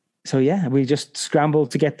yeah, we just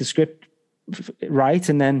scrambled to get the script right.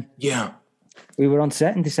 And then we were on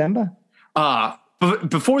set in December.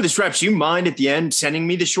 Before this wraps, you mind at the end sending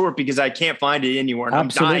me the short because I can't find it anywhere.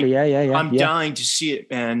 Absolutely. I'm dying to see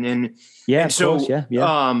it, man. And of course, yeah.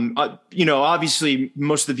 Obviously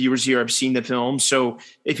most of the viewers here have seen the film. So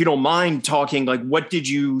if you don't mind talking, like, what did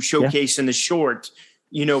you showcase in the short?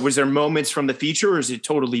 Was there moments from the feature or is it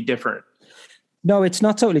totally different? No, it's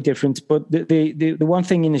not totally different. But the one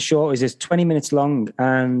thing in the short is it's 20 minutes long,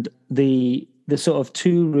 and the sort of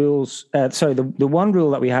two rules. The one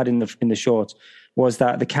rule that we had in the short was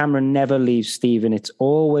that the camera never leaves Stephen. It's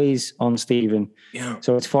always on Stephen. Yeah.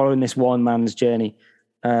 So it's following this one man's journey.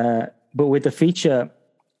 But with the feature,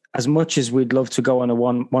 as much as we'd love to go on a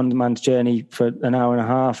one man's journey for an hour and a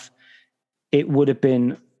half, it would have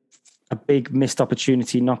been a big missed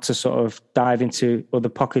opportunity not to sort of dive into other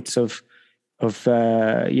pockets of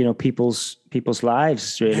people's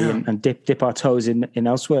lives really, and dip our toes in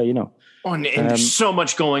elsewhere. And there's so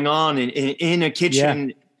much going on in a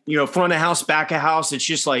kitchen. Front of house, back of house. It's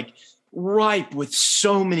just like ripe with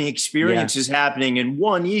so many experiences happening in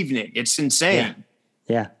one evening. It's insane.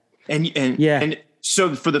 Yeah. And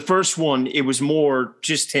so for the first one, it was more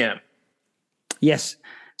just him. Yes.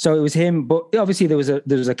 So it was him, but obviously there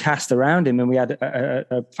was a cast around him, and we had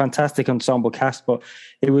a fantastic ensemble cast, but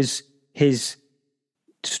it was his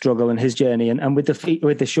struggle and his journey. And with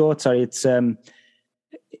the short, sorry,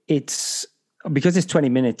 it's because it's 20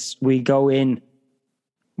 minutes, we go in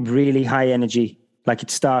really high energy. Like, it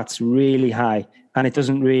starts really high and it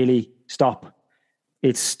doesn't really stop.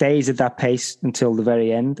 It stays at that pace until the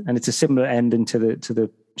very end, and it's a similar ending to the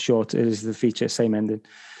short as the feature, same ending.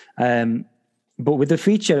 But with the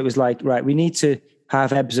feature, it was like, right, we need to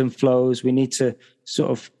have ebbs and flows. We need to sort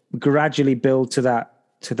of gradually build to that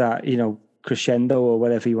crescendo or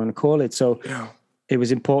whatever you want to call it. So it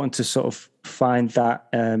was important to sort of find that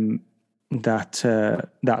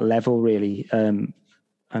level really.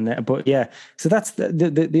 But yeah, so that's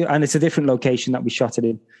the and it's a different location that we shot it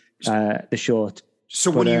in, the short. So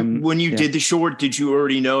when you did the short, did you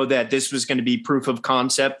already know that this was going to be proof of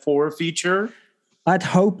concept for a feature? I'd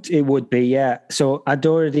hoped it would be, yeah. So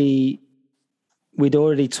we'd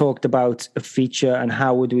already talked about a feature and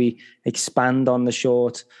how would we expand on the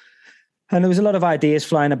short. And there was a lot of ideas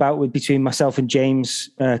flying about between myself and James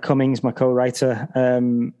Cummings, my co-writer,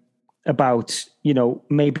 about,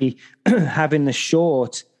 maybe having the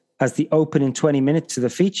short as the opening 20 minutes of the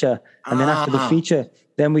feature. And then after the feature,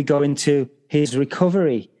 then we go into his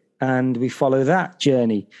recovery and we follow that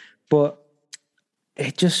journey. But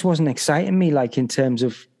it just wasn't exciting me, like, in terms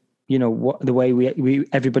of, what the way we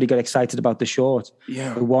everybody got excited about the short,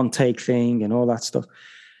 the one take thing and all that stuff.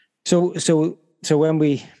 So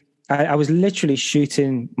when I was literally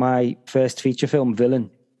shooting my first feature film, Villain,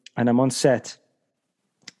 and I'm on set.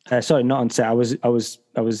 Sorry, not on set. I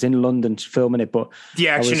was in London filming it, but the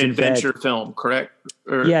action adventure film, correct?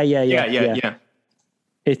 Yeah.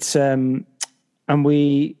 It's I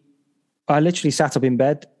literally sat up in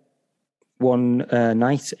bed one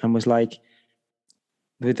night and was like,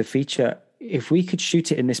 with the feature, if we could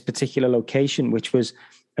shoot it in this particular location, which was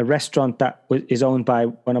a restaurant that is owned by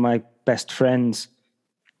one of my best friends,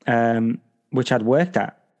 which I'd worked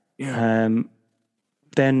at,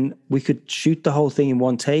 then we could shoot the whole thing in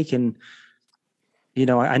one take. And, you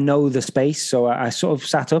know, I know the space. So I sort of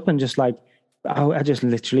sat up and just like, I just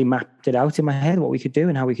literally mapped it out in my head, what we could do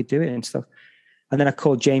and how we could do it and stuff. And then I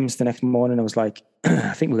called James the next morning. I was like,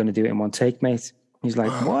 I think we're going to do it in one take, mate. He's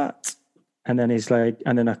like, what? And then he's like,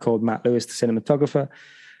 and then I called Matt Lewis, the cinematographer,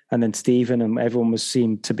 and then Stephen, and everyone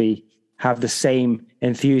seemed to have the same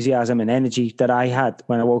enthusiasm and energy that I had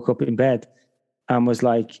when I woke up in bed, and was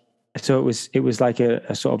like, so it was like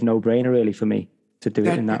a sort of no-brainer really for me to do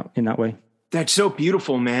it in that way. That's so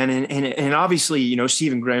beautiful, man. And obviously, you know,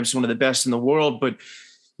 Stephen Graham's one of the best in the world, but,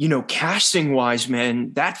 you know, casting wise,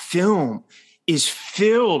 man, that film is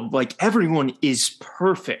filled, like everyone is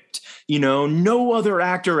perfect. You know, no other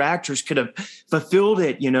actor or actress could have fulfilled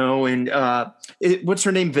it, you know. And what's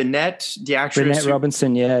her name? Vinette, the actress. Vinette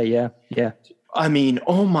Robinson. Yeah. I mean,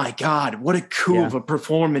 oh my God, what a coup of a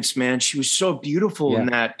performance, man. She was so beautiful in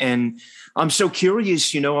that. And I'm so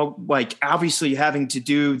curious, you know, like obviously having to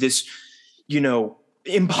do this, you know,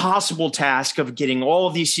 impossible task of getting all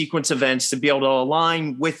of these sequence events to be able to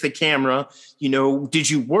align with the camera. You know, did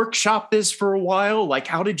you workshop this for a while? Like,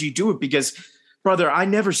 how did you do it? Because, brother, I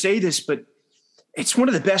never say this, but it's one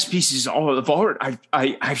of the best pieces of art.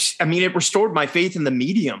 I mean, it restored my faith in the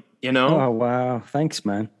medium, you know? Oh, wow. Thanks,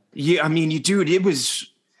 man. Yeah. I mean, dude, it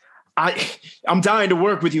was, I'm dying to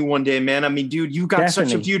work with you one day, man. I mean, dude, you got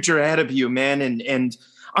such a future ahead of you, man. And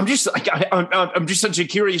I'm just like, I'm just such a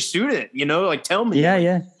curious student, you know, like, tell me.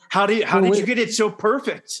 Yeah. How did you get it so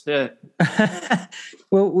perfect?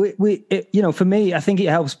 Well, we you know, for me, I think it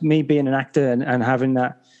helps me being an actor and having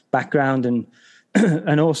that background and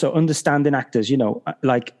and also understanding actors. You know,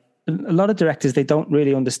 like a lot of directors, they don't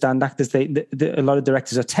really understand actors. A lot of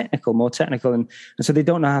directors are more technical, and so they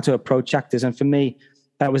don't know how to approach actors. And for me,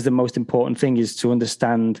 that was the most important thing, is to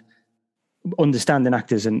understanding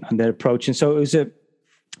actors and their approach. And so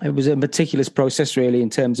it was a meticulous process, really, in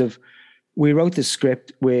terms of, we wrote the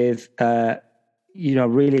script with, you know,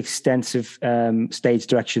 really extensive stage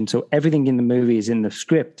direction. So everything in the movie is in the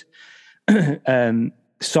script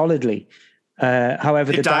solidly.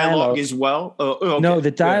 However, the dialogue as well. Okay. No,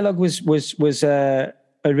 the dialogue was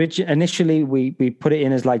initially we put it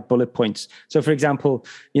in as like bullet points. So, for example,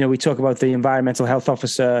 you know, we talk about the environmental health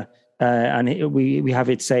officer. And we have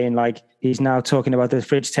it saying like, he's now talking about the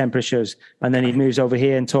fridge temperatures, and then he moves over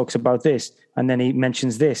here and talks about this, and then he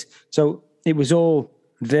mentions this. So it was all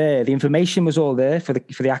there. The information was all there for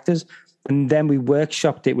the actors, and then we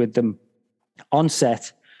workshopped it with them on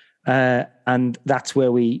set, and that's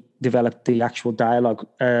where we developed the actual dialogue.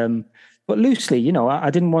 But loosely, you know, I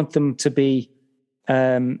didn't want them to be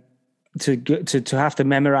to have to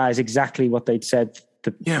memorize exactly what they'd said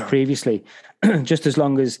previously, just as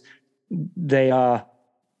long as they are.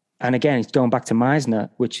 And again, it's going back to Meisner,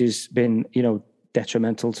 which has been, you know,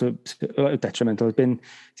 detrimental. It's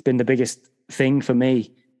been the biggest thing for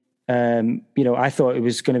me. You know, I thought it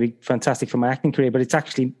was going to be fantastic for my acting career, but it's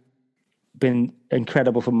actually been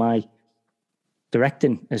incredible for my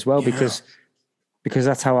directing as well, because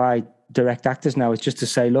that's how I direct actors now. It's just to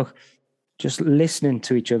say, look, just listening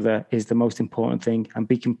to each other is the most important thing, and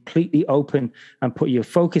be completely open and put your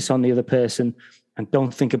focus on the other person, and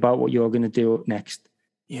don't think about what you're going to do next.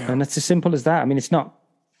 Yeah. And it's as simple as that. I mean, it's not,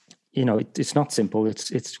 you know, it's not simple.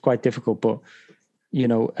 It's quite difficult, but, you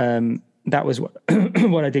know, that was what,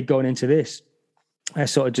 what I did going into this. I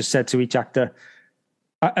sort of just said to each actor,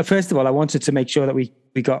 first of all, I wanted to make sure that we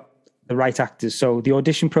got the right actors. So the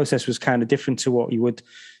audition process was kind of different to what you would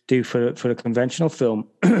do for a conventional film.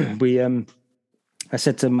 I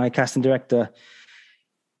said to my casting director,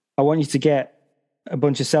 I want you to get a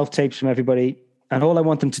bunch of self-tapes from everybody, and all I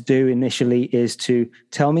want them to do initially is to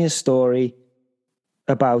tell me a story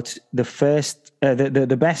about the first,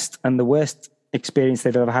 the best and the worst experience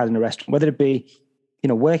they've ever had in a restaurant, whether it be, you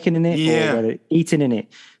know, working in it or whether eating in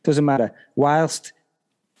it, doesn't matter.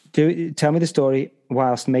 Tell me the story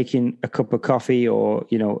whilst making a cup of coffee or,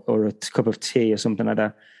 you know, or a cup of tea or something like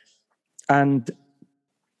that. And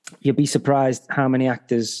you'd be surprised how many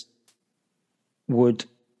actors would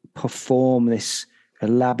perform this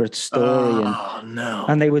elaborate story.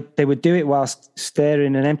 And they would do it whilst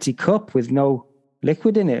stirring an empty cup with no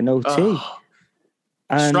liquid in it, no tea.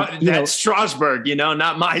 And that's Strasbourg, you know,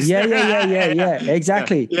 not my. Yeah,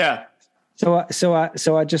 exactly. Yeah. So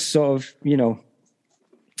I just sort of, you know,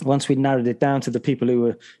 once we'd narrowed it down to the people who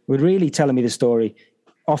were really telling me the story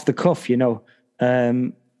off the cuff, you know,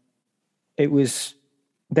 it was,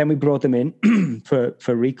 then we brought them in for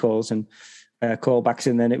recalls and callbacks.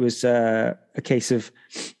 And then it was a case of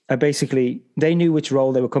basically they knew which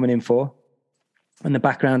role they were coming in for and the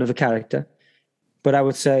background of the character. But I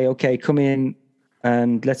would say, okay, come in,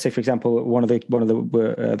 and let's say, for example, one of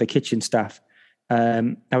the kitchen staff.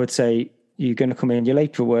 I would say, you're going to come in, you're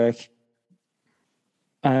late for work,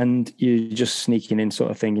 and you're just sneaking in,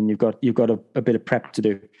 sort of thing, and you've got a bit of prep to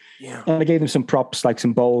do. Yeah. And I gave them some props, like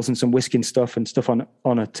some bowls and some whisking stuff and stuff on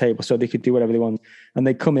a table, so they could do whatever they want. And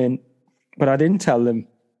they come in, but I didn't tell them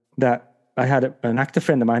that I had an actor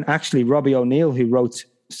friend of mine, actually Robbie O'Neill, who wrote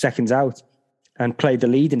Seconds Out and played the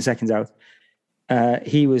lead in Seconds Out.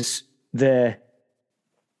 He was there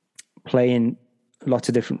playing lots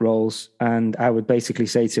of different roles, and I would basically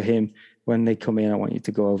say to him, when they come in, I want you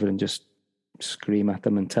to go over and just scream at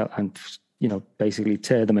them and basically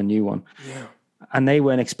tear them a new one. Yeah. And they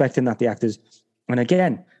weren't expecting that, the actors. And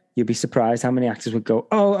again, you'd be surprised how many actors would go,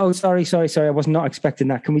 oh, sorry. I was not expecting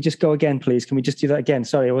that. Can we just go again, please? Can we just do that again?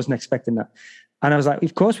 Sorry, I wasn't expecting that. And I was like,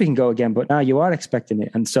 of course we can go again, but now you are expecting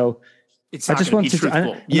it. And so I just wanted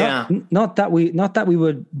to, not that we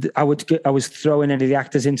would, I was throwing any of the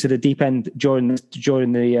actors into the deep end during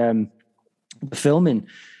the filming.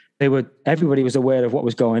 Everybody was aware of what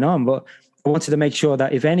was going on, but I wanted to make sure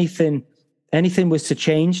that if anything was to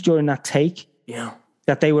change during that take,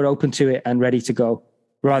 that they were open to it and ready to go,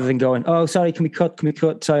 rather than going, oh, sorry, can we cut?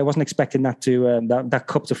 Sorry, I wasn't expecting that that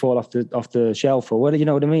cup to fall off the shelf, or what, you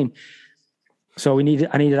know what I mean? So I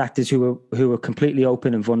needed actors who were completely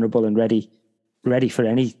open and vulnerable and ready for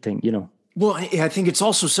anything, you know. Well, I think it's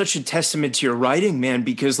also such a testament to your writing, man,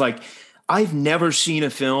 because like I've never seen a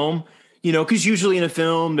film, you know, because usually in a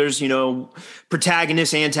film there's, you know,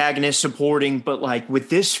 protagonist, antagonist, supporting, but like with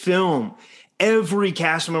this film, every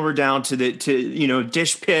cast member down to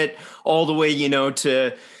dish pit, all the way, you know,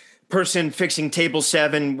 to person fixing table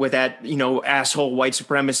 7 with that, you know, asshole white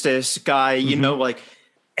supremacist guy, you know, like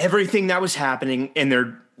everything that was happening in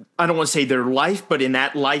their, I don't want to say their life, but in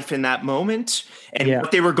that life, in that moment, and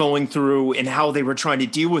what they were going through and how they were trying to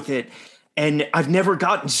deal with it. And I've never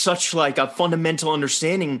gotten such like a fundamental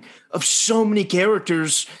understanding of so many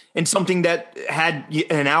characters and something that had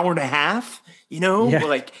an hour and a half, you know,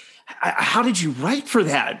 like, how did you write for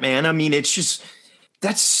that, man? I mean, it's just,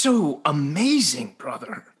 that's so amazing,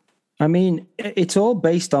 brother. I mean, it's all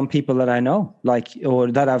based on people that I know, like, or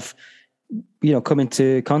that I've, you know, come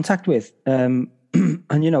into contact with. And,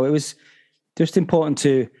 you know, it was just important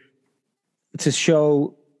to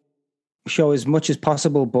show as much as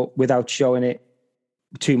possible, but without showing it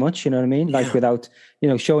too much, you know what I mean? Like without, you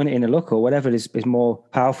know, showing it in a look or whatever is more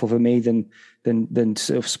powerful for me than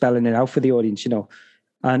sort of spelling it out for the audience, you know?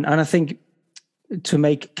 And I think to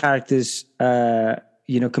make characters,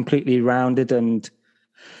 you know, completely rounded and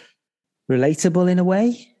relatable in a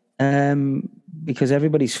way, because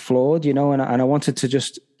everybody's flawed, you know, and I wanted to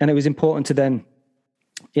just, and it was important to then,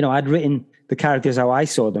 you know, I'd written the characters how I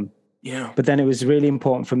saw them. Yeah. But then it was really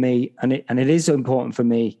important for me, and it is important for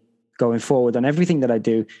me going forward on everything that I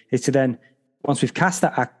do, is to then, once we've cast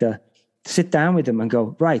that actor, sit down with them and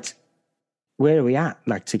go, right, where are we at?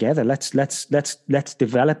 Like together, let's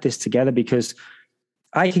develop this together, because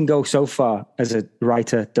I can go so far as a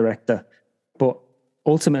writer, director, but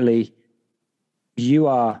ultimately you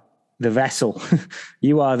are the vessel.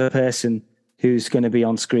 You are the person who's going to be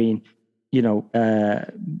on screen, you know,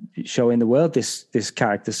 showing the world this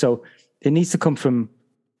character. So it needs to come from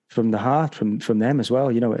the heart, from them as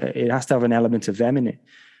well. You know, it has to have an element of them in it.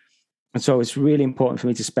 And so it's really important for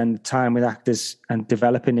me to spend time with actors and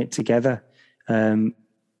developing it together. You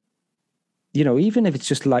know, even if it's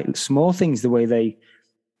just like small things, the way they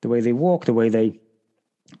walk, the way they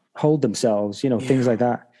hold themselves, you know, things like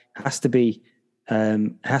that has to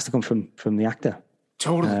come from the actor.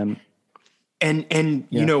 Totally. And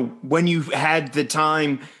you know, when you had the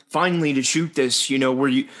time finally to shoot this, you know, were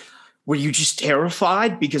you just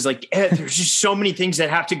terrified? Because like, there's just so many things that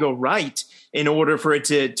have to go right in order for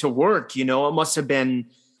it to work. You know, it must have been,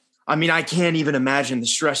 I mean, I can't even imagine the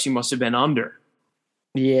stress you must have been under.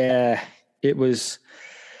 Yeah, it was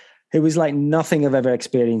like nothing I've ever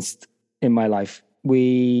experienced in my life.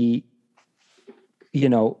 You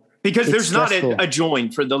know, because there's stressful. Not a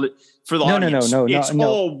join for the audience. No. It's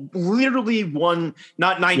all literally one,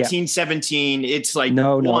 not 1917. It's like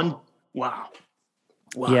one. Wow.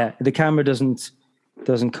 Yeah, the camera doesn't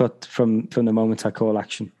cut from the moment I call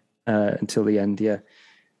action until the end. Yeah,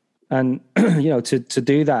 and you know, to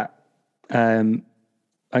do that and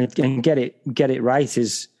get it right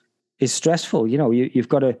is stressful. You know, you've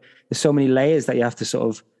got to. There's so many layers that you have to sort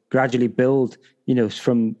of gradually build. You know,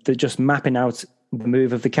 from just mapping out the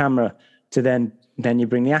move of the camera to then you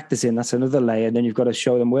bring the actors in. That's another layer. And then you've got to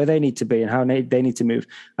show them where they need to be and how they need to move.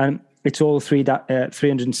 And it's all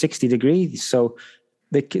 360 degrees. So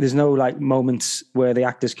there's no like moments where the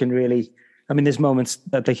actors can really I mean, there's moments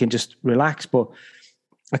that they can just relax, but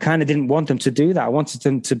I kind of didn't want them to do that. I wanted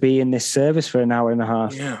them to be in this service for an hour and a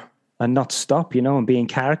half and not stop, and be in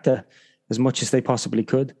character as much as they possibly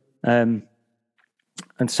could. And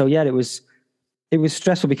so, it was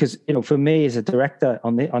stressful because, for me as a director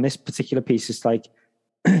on this particular piece, it's like,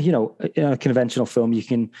 in a conventional film,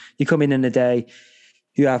 you come in a day,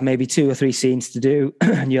 you have maybe 2 or 3 scenes to do,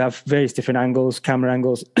 and you have various different angles, camera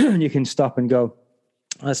angles, and you can stop and go,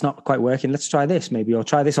 that's not quite working. Let's try this maybe, or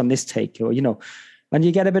try this on this take, or, and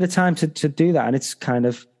you get a bit of time to do that. And it's kind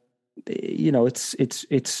of, it's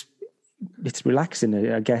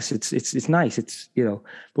relaxing. I guess it's nice.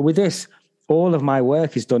 But with this, all of my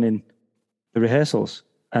work is done in the rehearsals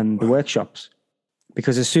and the workshops,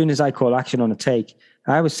 because as soon as I call action on a take,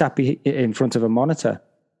 I was sat in front of a monitor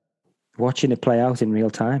watching it play out in real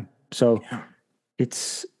time. So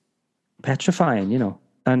it's petrifying,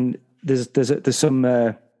 and there's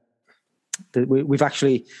some, we've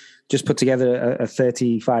actually just put together a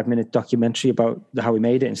 35-minute documentary about how we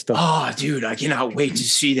made it and stuff. Oh, dude, I cannot wait to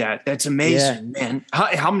see that. That's amazing, man.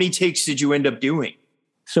 How many takes did you end up doing?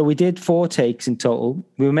 So we did 4 takes in total.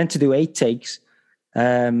 We were meant to do 8 takes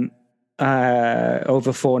over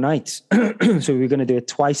 4 nights. So we were going to do it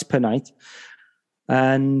twice per night.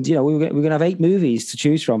 And, we were going to have 8 movies to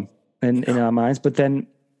choose from in our minds. But then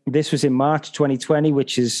this was in March 2020,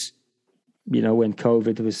 which is, when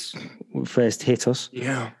COVID was first hit us.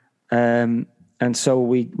 Yeah. And so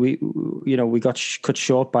we got cut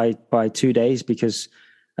short by 2 days because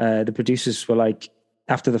the producers were like,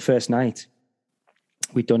 after the first night,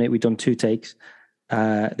 we'd done 2 takes.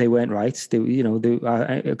 They weren't right.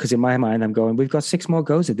 Because in my mind, I'm going, we've got 6 more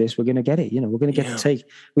goes at this. We're going to get it. We're going to get the take.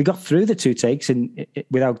 We got through the 2 takes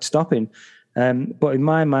without stopping. But in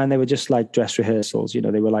my mind, they were just like dress rehearsals. They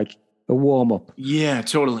were like a warm up. Yeah,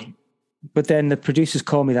 totally. But then the producers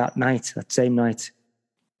called me that same night.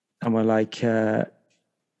 And we're like,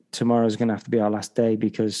 tomorrow's going to have to be our last day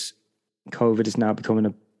because COVID is now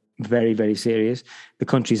becoming very, very serious. The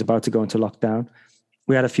country's about to go into lockdown.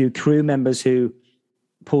 We had a few crew members who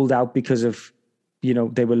pulled out because of,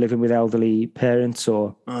 they were living with elderly parents,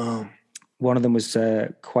 or one of them was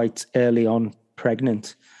quite early on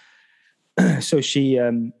pregnant. So she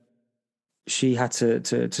had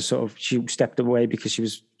to sort of, she stepped away because she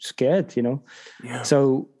was scared, Yeah.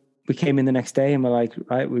 So we came in the next day and we're like,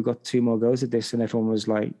 right, we've got 2 more goes at this. And everyone was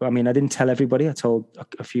like, I mean, I didn't tell everybody. I told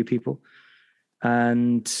a few people,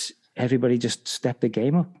 and everybody just stepped the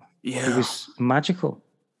game up. Yeah. It was magical.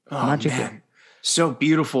 Oh, magical. Man. So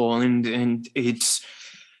beautiful. And it's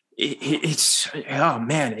oh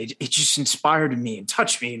man, it just inspired me and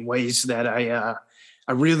touched me in ways that I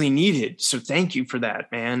really needed. So thank you for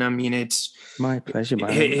that, man. I mean, it's my pleasure, man.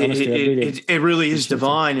 It really is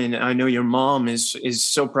divine. And I know your mom is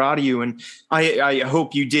so proud of you. And I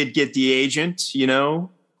hope you did get the agent,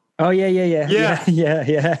 Oh yeah.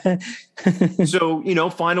 So,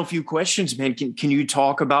 final few questions, man. Can you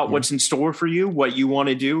talk about what's in store for you, what you want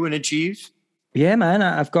to do and achieve? Yeah, man.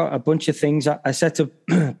 I've got a bunch of things. I set up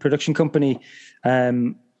a production company,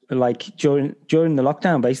 like during the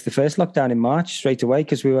lockdown, basically the first lockdown in March, straight away,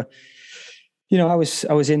 because we were, I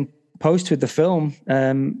was in post with the film,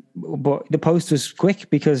 but the post was quick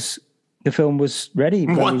because the film was ready.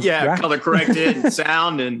 Color corrected,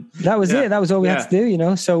 sound, and that was it. That was all we had to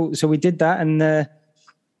do, So we did that, and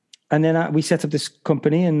then we set up this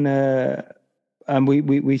company, and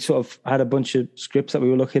we sort of had a bunch of scripts that we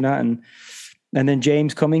were looking at, and then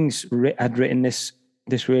James Cummings had written this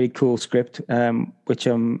really cool script, which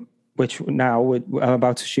now I'm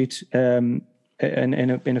about to shoot in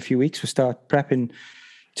a few weeks. We'll start prepping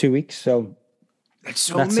 2 weeks. So that's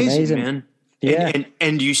amazing, man. Yeah.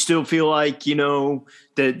 And do you still feel like,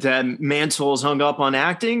 that mantle is hung up on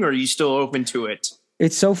acting, or are you still open to it?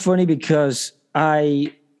 It's so funny because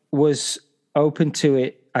I was open to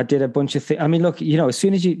it. I did a bunch of things. I mean, look, as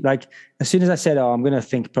soon as I said, I'm going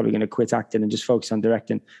to probably going to quit acting and just focus on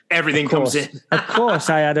directing. Everything comes in. Of course,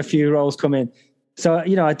 I had a few roles come in. So,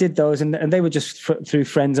 I did those, and they were just through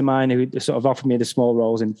friends of mine who sort of offered me the small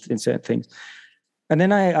roles in certain things. And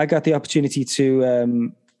then I got the opportunity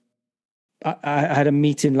to, I had a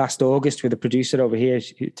meeting last August with a producer over here, a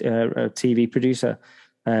TV producer,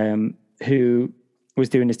 who was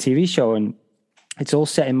doing a TV show, and it's all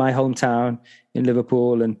set in my hometown in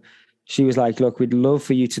Liverpool. And she was like, look, we'd love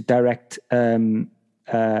for you to direct an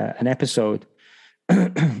episode,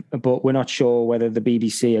 but we're not sure whether the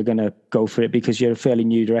BBC are going to go for it because you're a fairly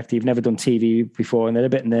new director. You've never done TV before, and they're a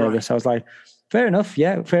bit nervous. Right. I was like, fair enough.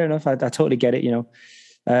 Yeah, fair enough. I totally get it,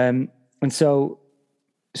 And so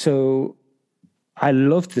I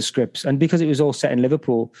loved the scripts. And because it was all set in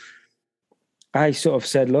Liverpool, I sort of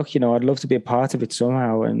said, look, I'd love to be a part of it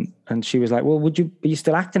somehow. And she was like, well, are you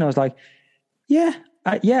still acting? I was like, yeah,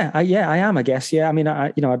 I am, I guess. Yeah. I mean,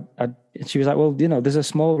 she was like, well, there's a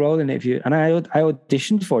small role in it. And I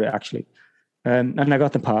auditioned for it actually. And I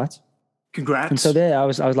got the part. Congrats. And so there I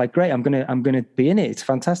was like, great, I'm going to be in it. It's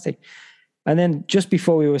fantastic. And then just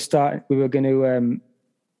before we were starting, we were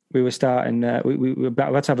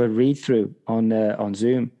about to have a read through on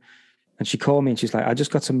Zoom. And she called me and she's like, I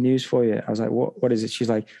just got some news for you. I was like, what is it? She's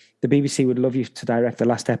like, the BBC would love you to direct the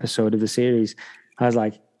last episode of the series. I was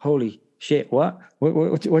like, holy shit, what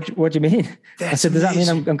do you mean? That's I said, does amazing.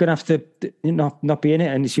 that mean I'm going to have to not be in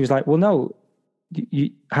it? And she was like, well, no,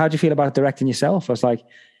 how do you feel about directing yourself? I was like,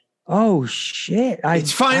 oh shit.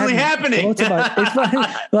 It's finally happening. It's finally,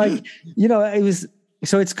 like, it was,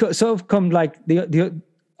 so it's sort of come like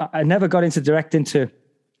I never got into directing to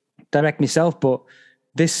direct myself, but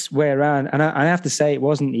this way around, and I have to say it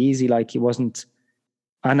wasn't easy. Like it wasn't,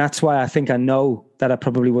 and that's why I think I know that I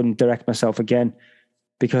probably wouldn't direct myself again,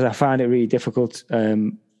 because I found it really difficult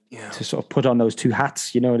to sort of put on those two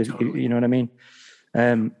hats. You know what I mean?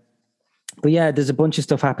 But yeah, there's a bunch of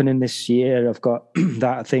stuff happening this year. I've got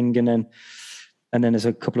that thing, and then there's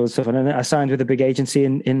a couple of stuff, and then I signed with a big agency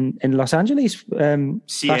in Los Angeles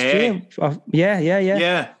last year.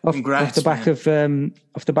 Yeah. Congrats, off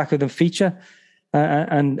the back of the feature.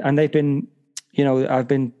 And they've been, I've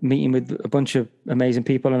been meeting with a bunch of amazing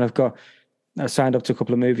people, and I signed up to a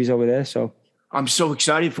couple of movies over there. So I'm so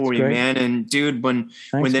excited for you, man. And dude, when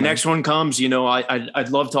the next one comes, I'd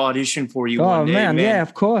love to audition for you. One day, man. Yeah,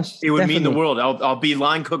 of course. It would mean the world. I'll be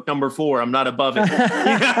line cook number 4. I'm not above it.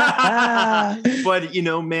 But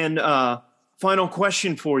man, final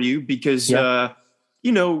question for you, because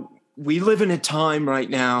we live in a time right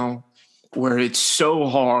now where it's so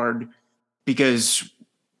hard, because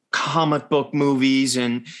comic book movies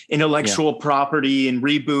and intellectual property and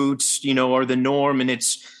reboots, are the norm. And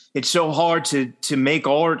it's so hard to make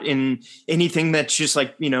art in anything that's just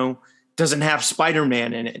like, doesn't have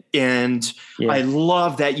Spider-Man in it. And I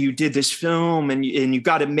love that you did this film and you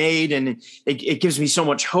got it made. And it gives me so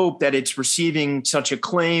much hope that it's receiving such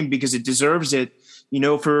acclaim, because it deserves it,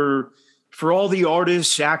 for all the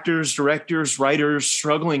artists, actors, directors, writers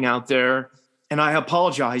struggling out there. And I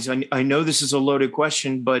apologize. I know this is a loaded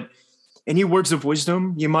question, but any words of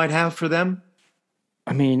wisdom you might have for them?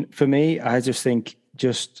 I mean, for me, I just think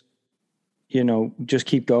just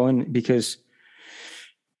keep going, because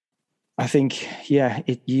I think,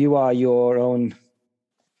 you are your own,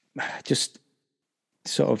 just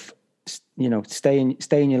sort of, stay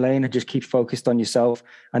in your lane and just keep focused on yourself.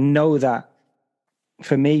 And know that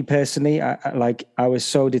for me personally, I was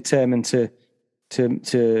so determined to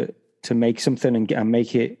make something and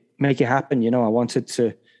make it happen. I wanted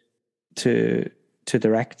to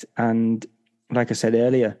direct. And like I said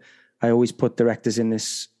earlier, I always put directors in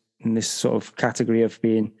this sort of category of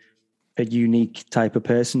being a unique type of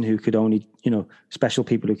person who could only, special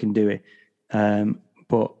people who can do it.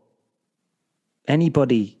 But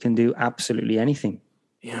anybody can do absolutely anything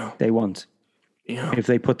they want if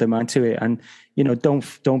they put their mind to it. And,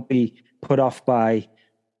 don't be put off by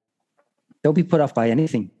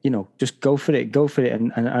anything, just go for it.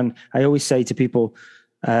 And I always say to people,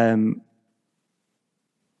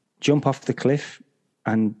 jump off the cliff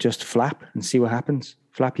and just flap and see what happens.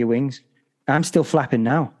 Flap your wings. I'm still flapping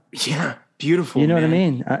now. Yeah. Beautiful. You know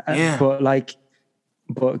man. what I mean?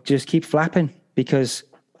 But just keep flapping, because,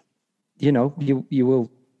 you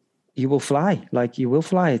will fly. Like you will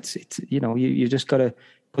fly. It's you just got to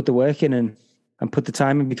put the work in and put the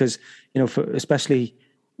time in, because, especially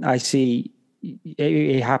I see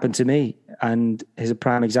it happened to me, and is a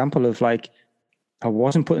prime example of like, I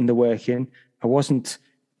wasn't putting the work in. I wasn't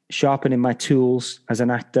sharpening my tools as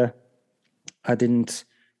an actor. I didn't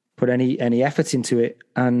put any effort into it,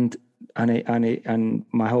 and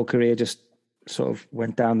my whole career just sort of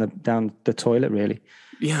went down the toilet, really.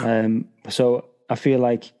 Yeah. So I feel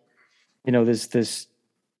like, there's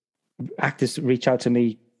actors reach out to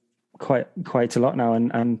me quite a lot now,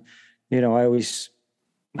 and I'll always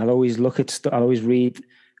look at I'll always read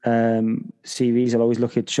CVs. I'll always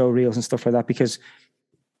look at show reels and stuff like that, because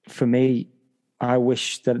for me, I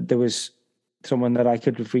wish that there was someone that I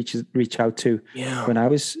could reach out to when I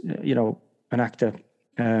was, an actor.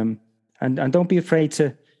 And don't be afraid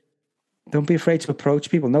to approach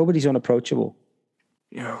people. Nobody's unapproachable.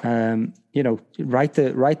 Yeah. Write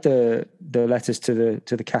the letters to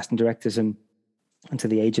the casting directors and to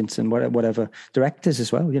the agents and whatever directors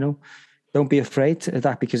as well. Don't be afraid of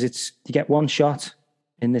that, because you get one shot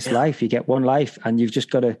in this life. You get one life, and you've just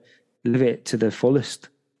got to live it to the fullest.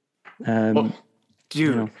 Well,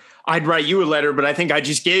 dude, I'd write you a letter, but I think I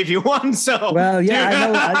just gave you one. So, well, yeah,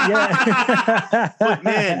 I know. But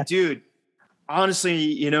man, dude,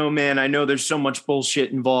 honestly, man, I know there's so much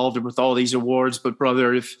bullshit involved with all these awards, but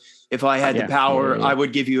brother, if I had the power, I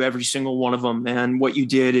would give you every single one of them, man. What you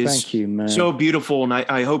did is Thank you, man. So beautiful. And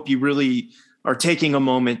I hope you really are taking a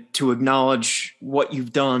moment to acknowledge what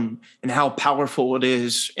you've done and how powerful it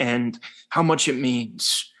is and how much it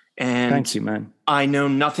means. And thank you, man. I know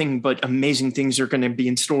nothing but amazing things are going to be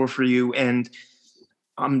in store for you. And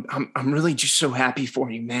I'm really just so happy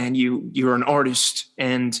for you, man. You're an artist,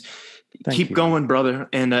 and keep going, brother.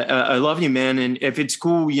 And I love you, man. And if it's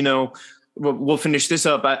cool, we'll finish this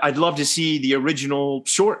up. I'd love to see the original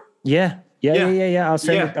short. Yeah. I'll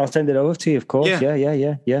send it over to you, of course.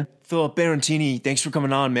 Yeah. Philip Barantini, thanks for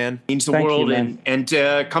coming on, man. It means the world, you, and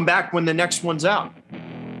come back when the next one's out.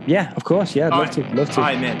 Yeah, of course. Yeah, love to. All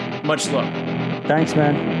right, man. Much love. Thanks,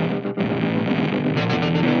 man.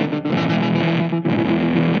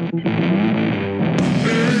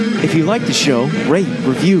 If you like the show, rate,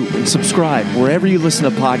 review, and subscribe wherever you listen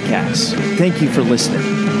to podcasts. Thank you for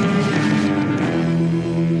listening.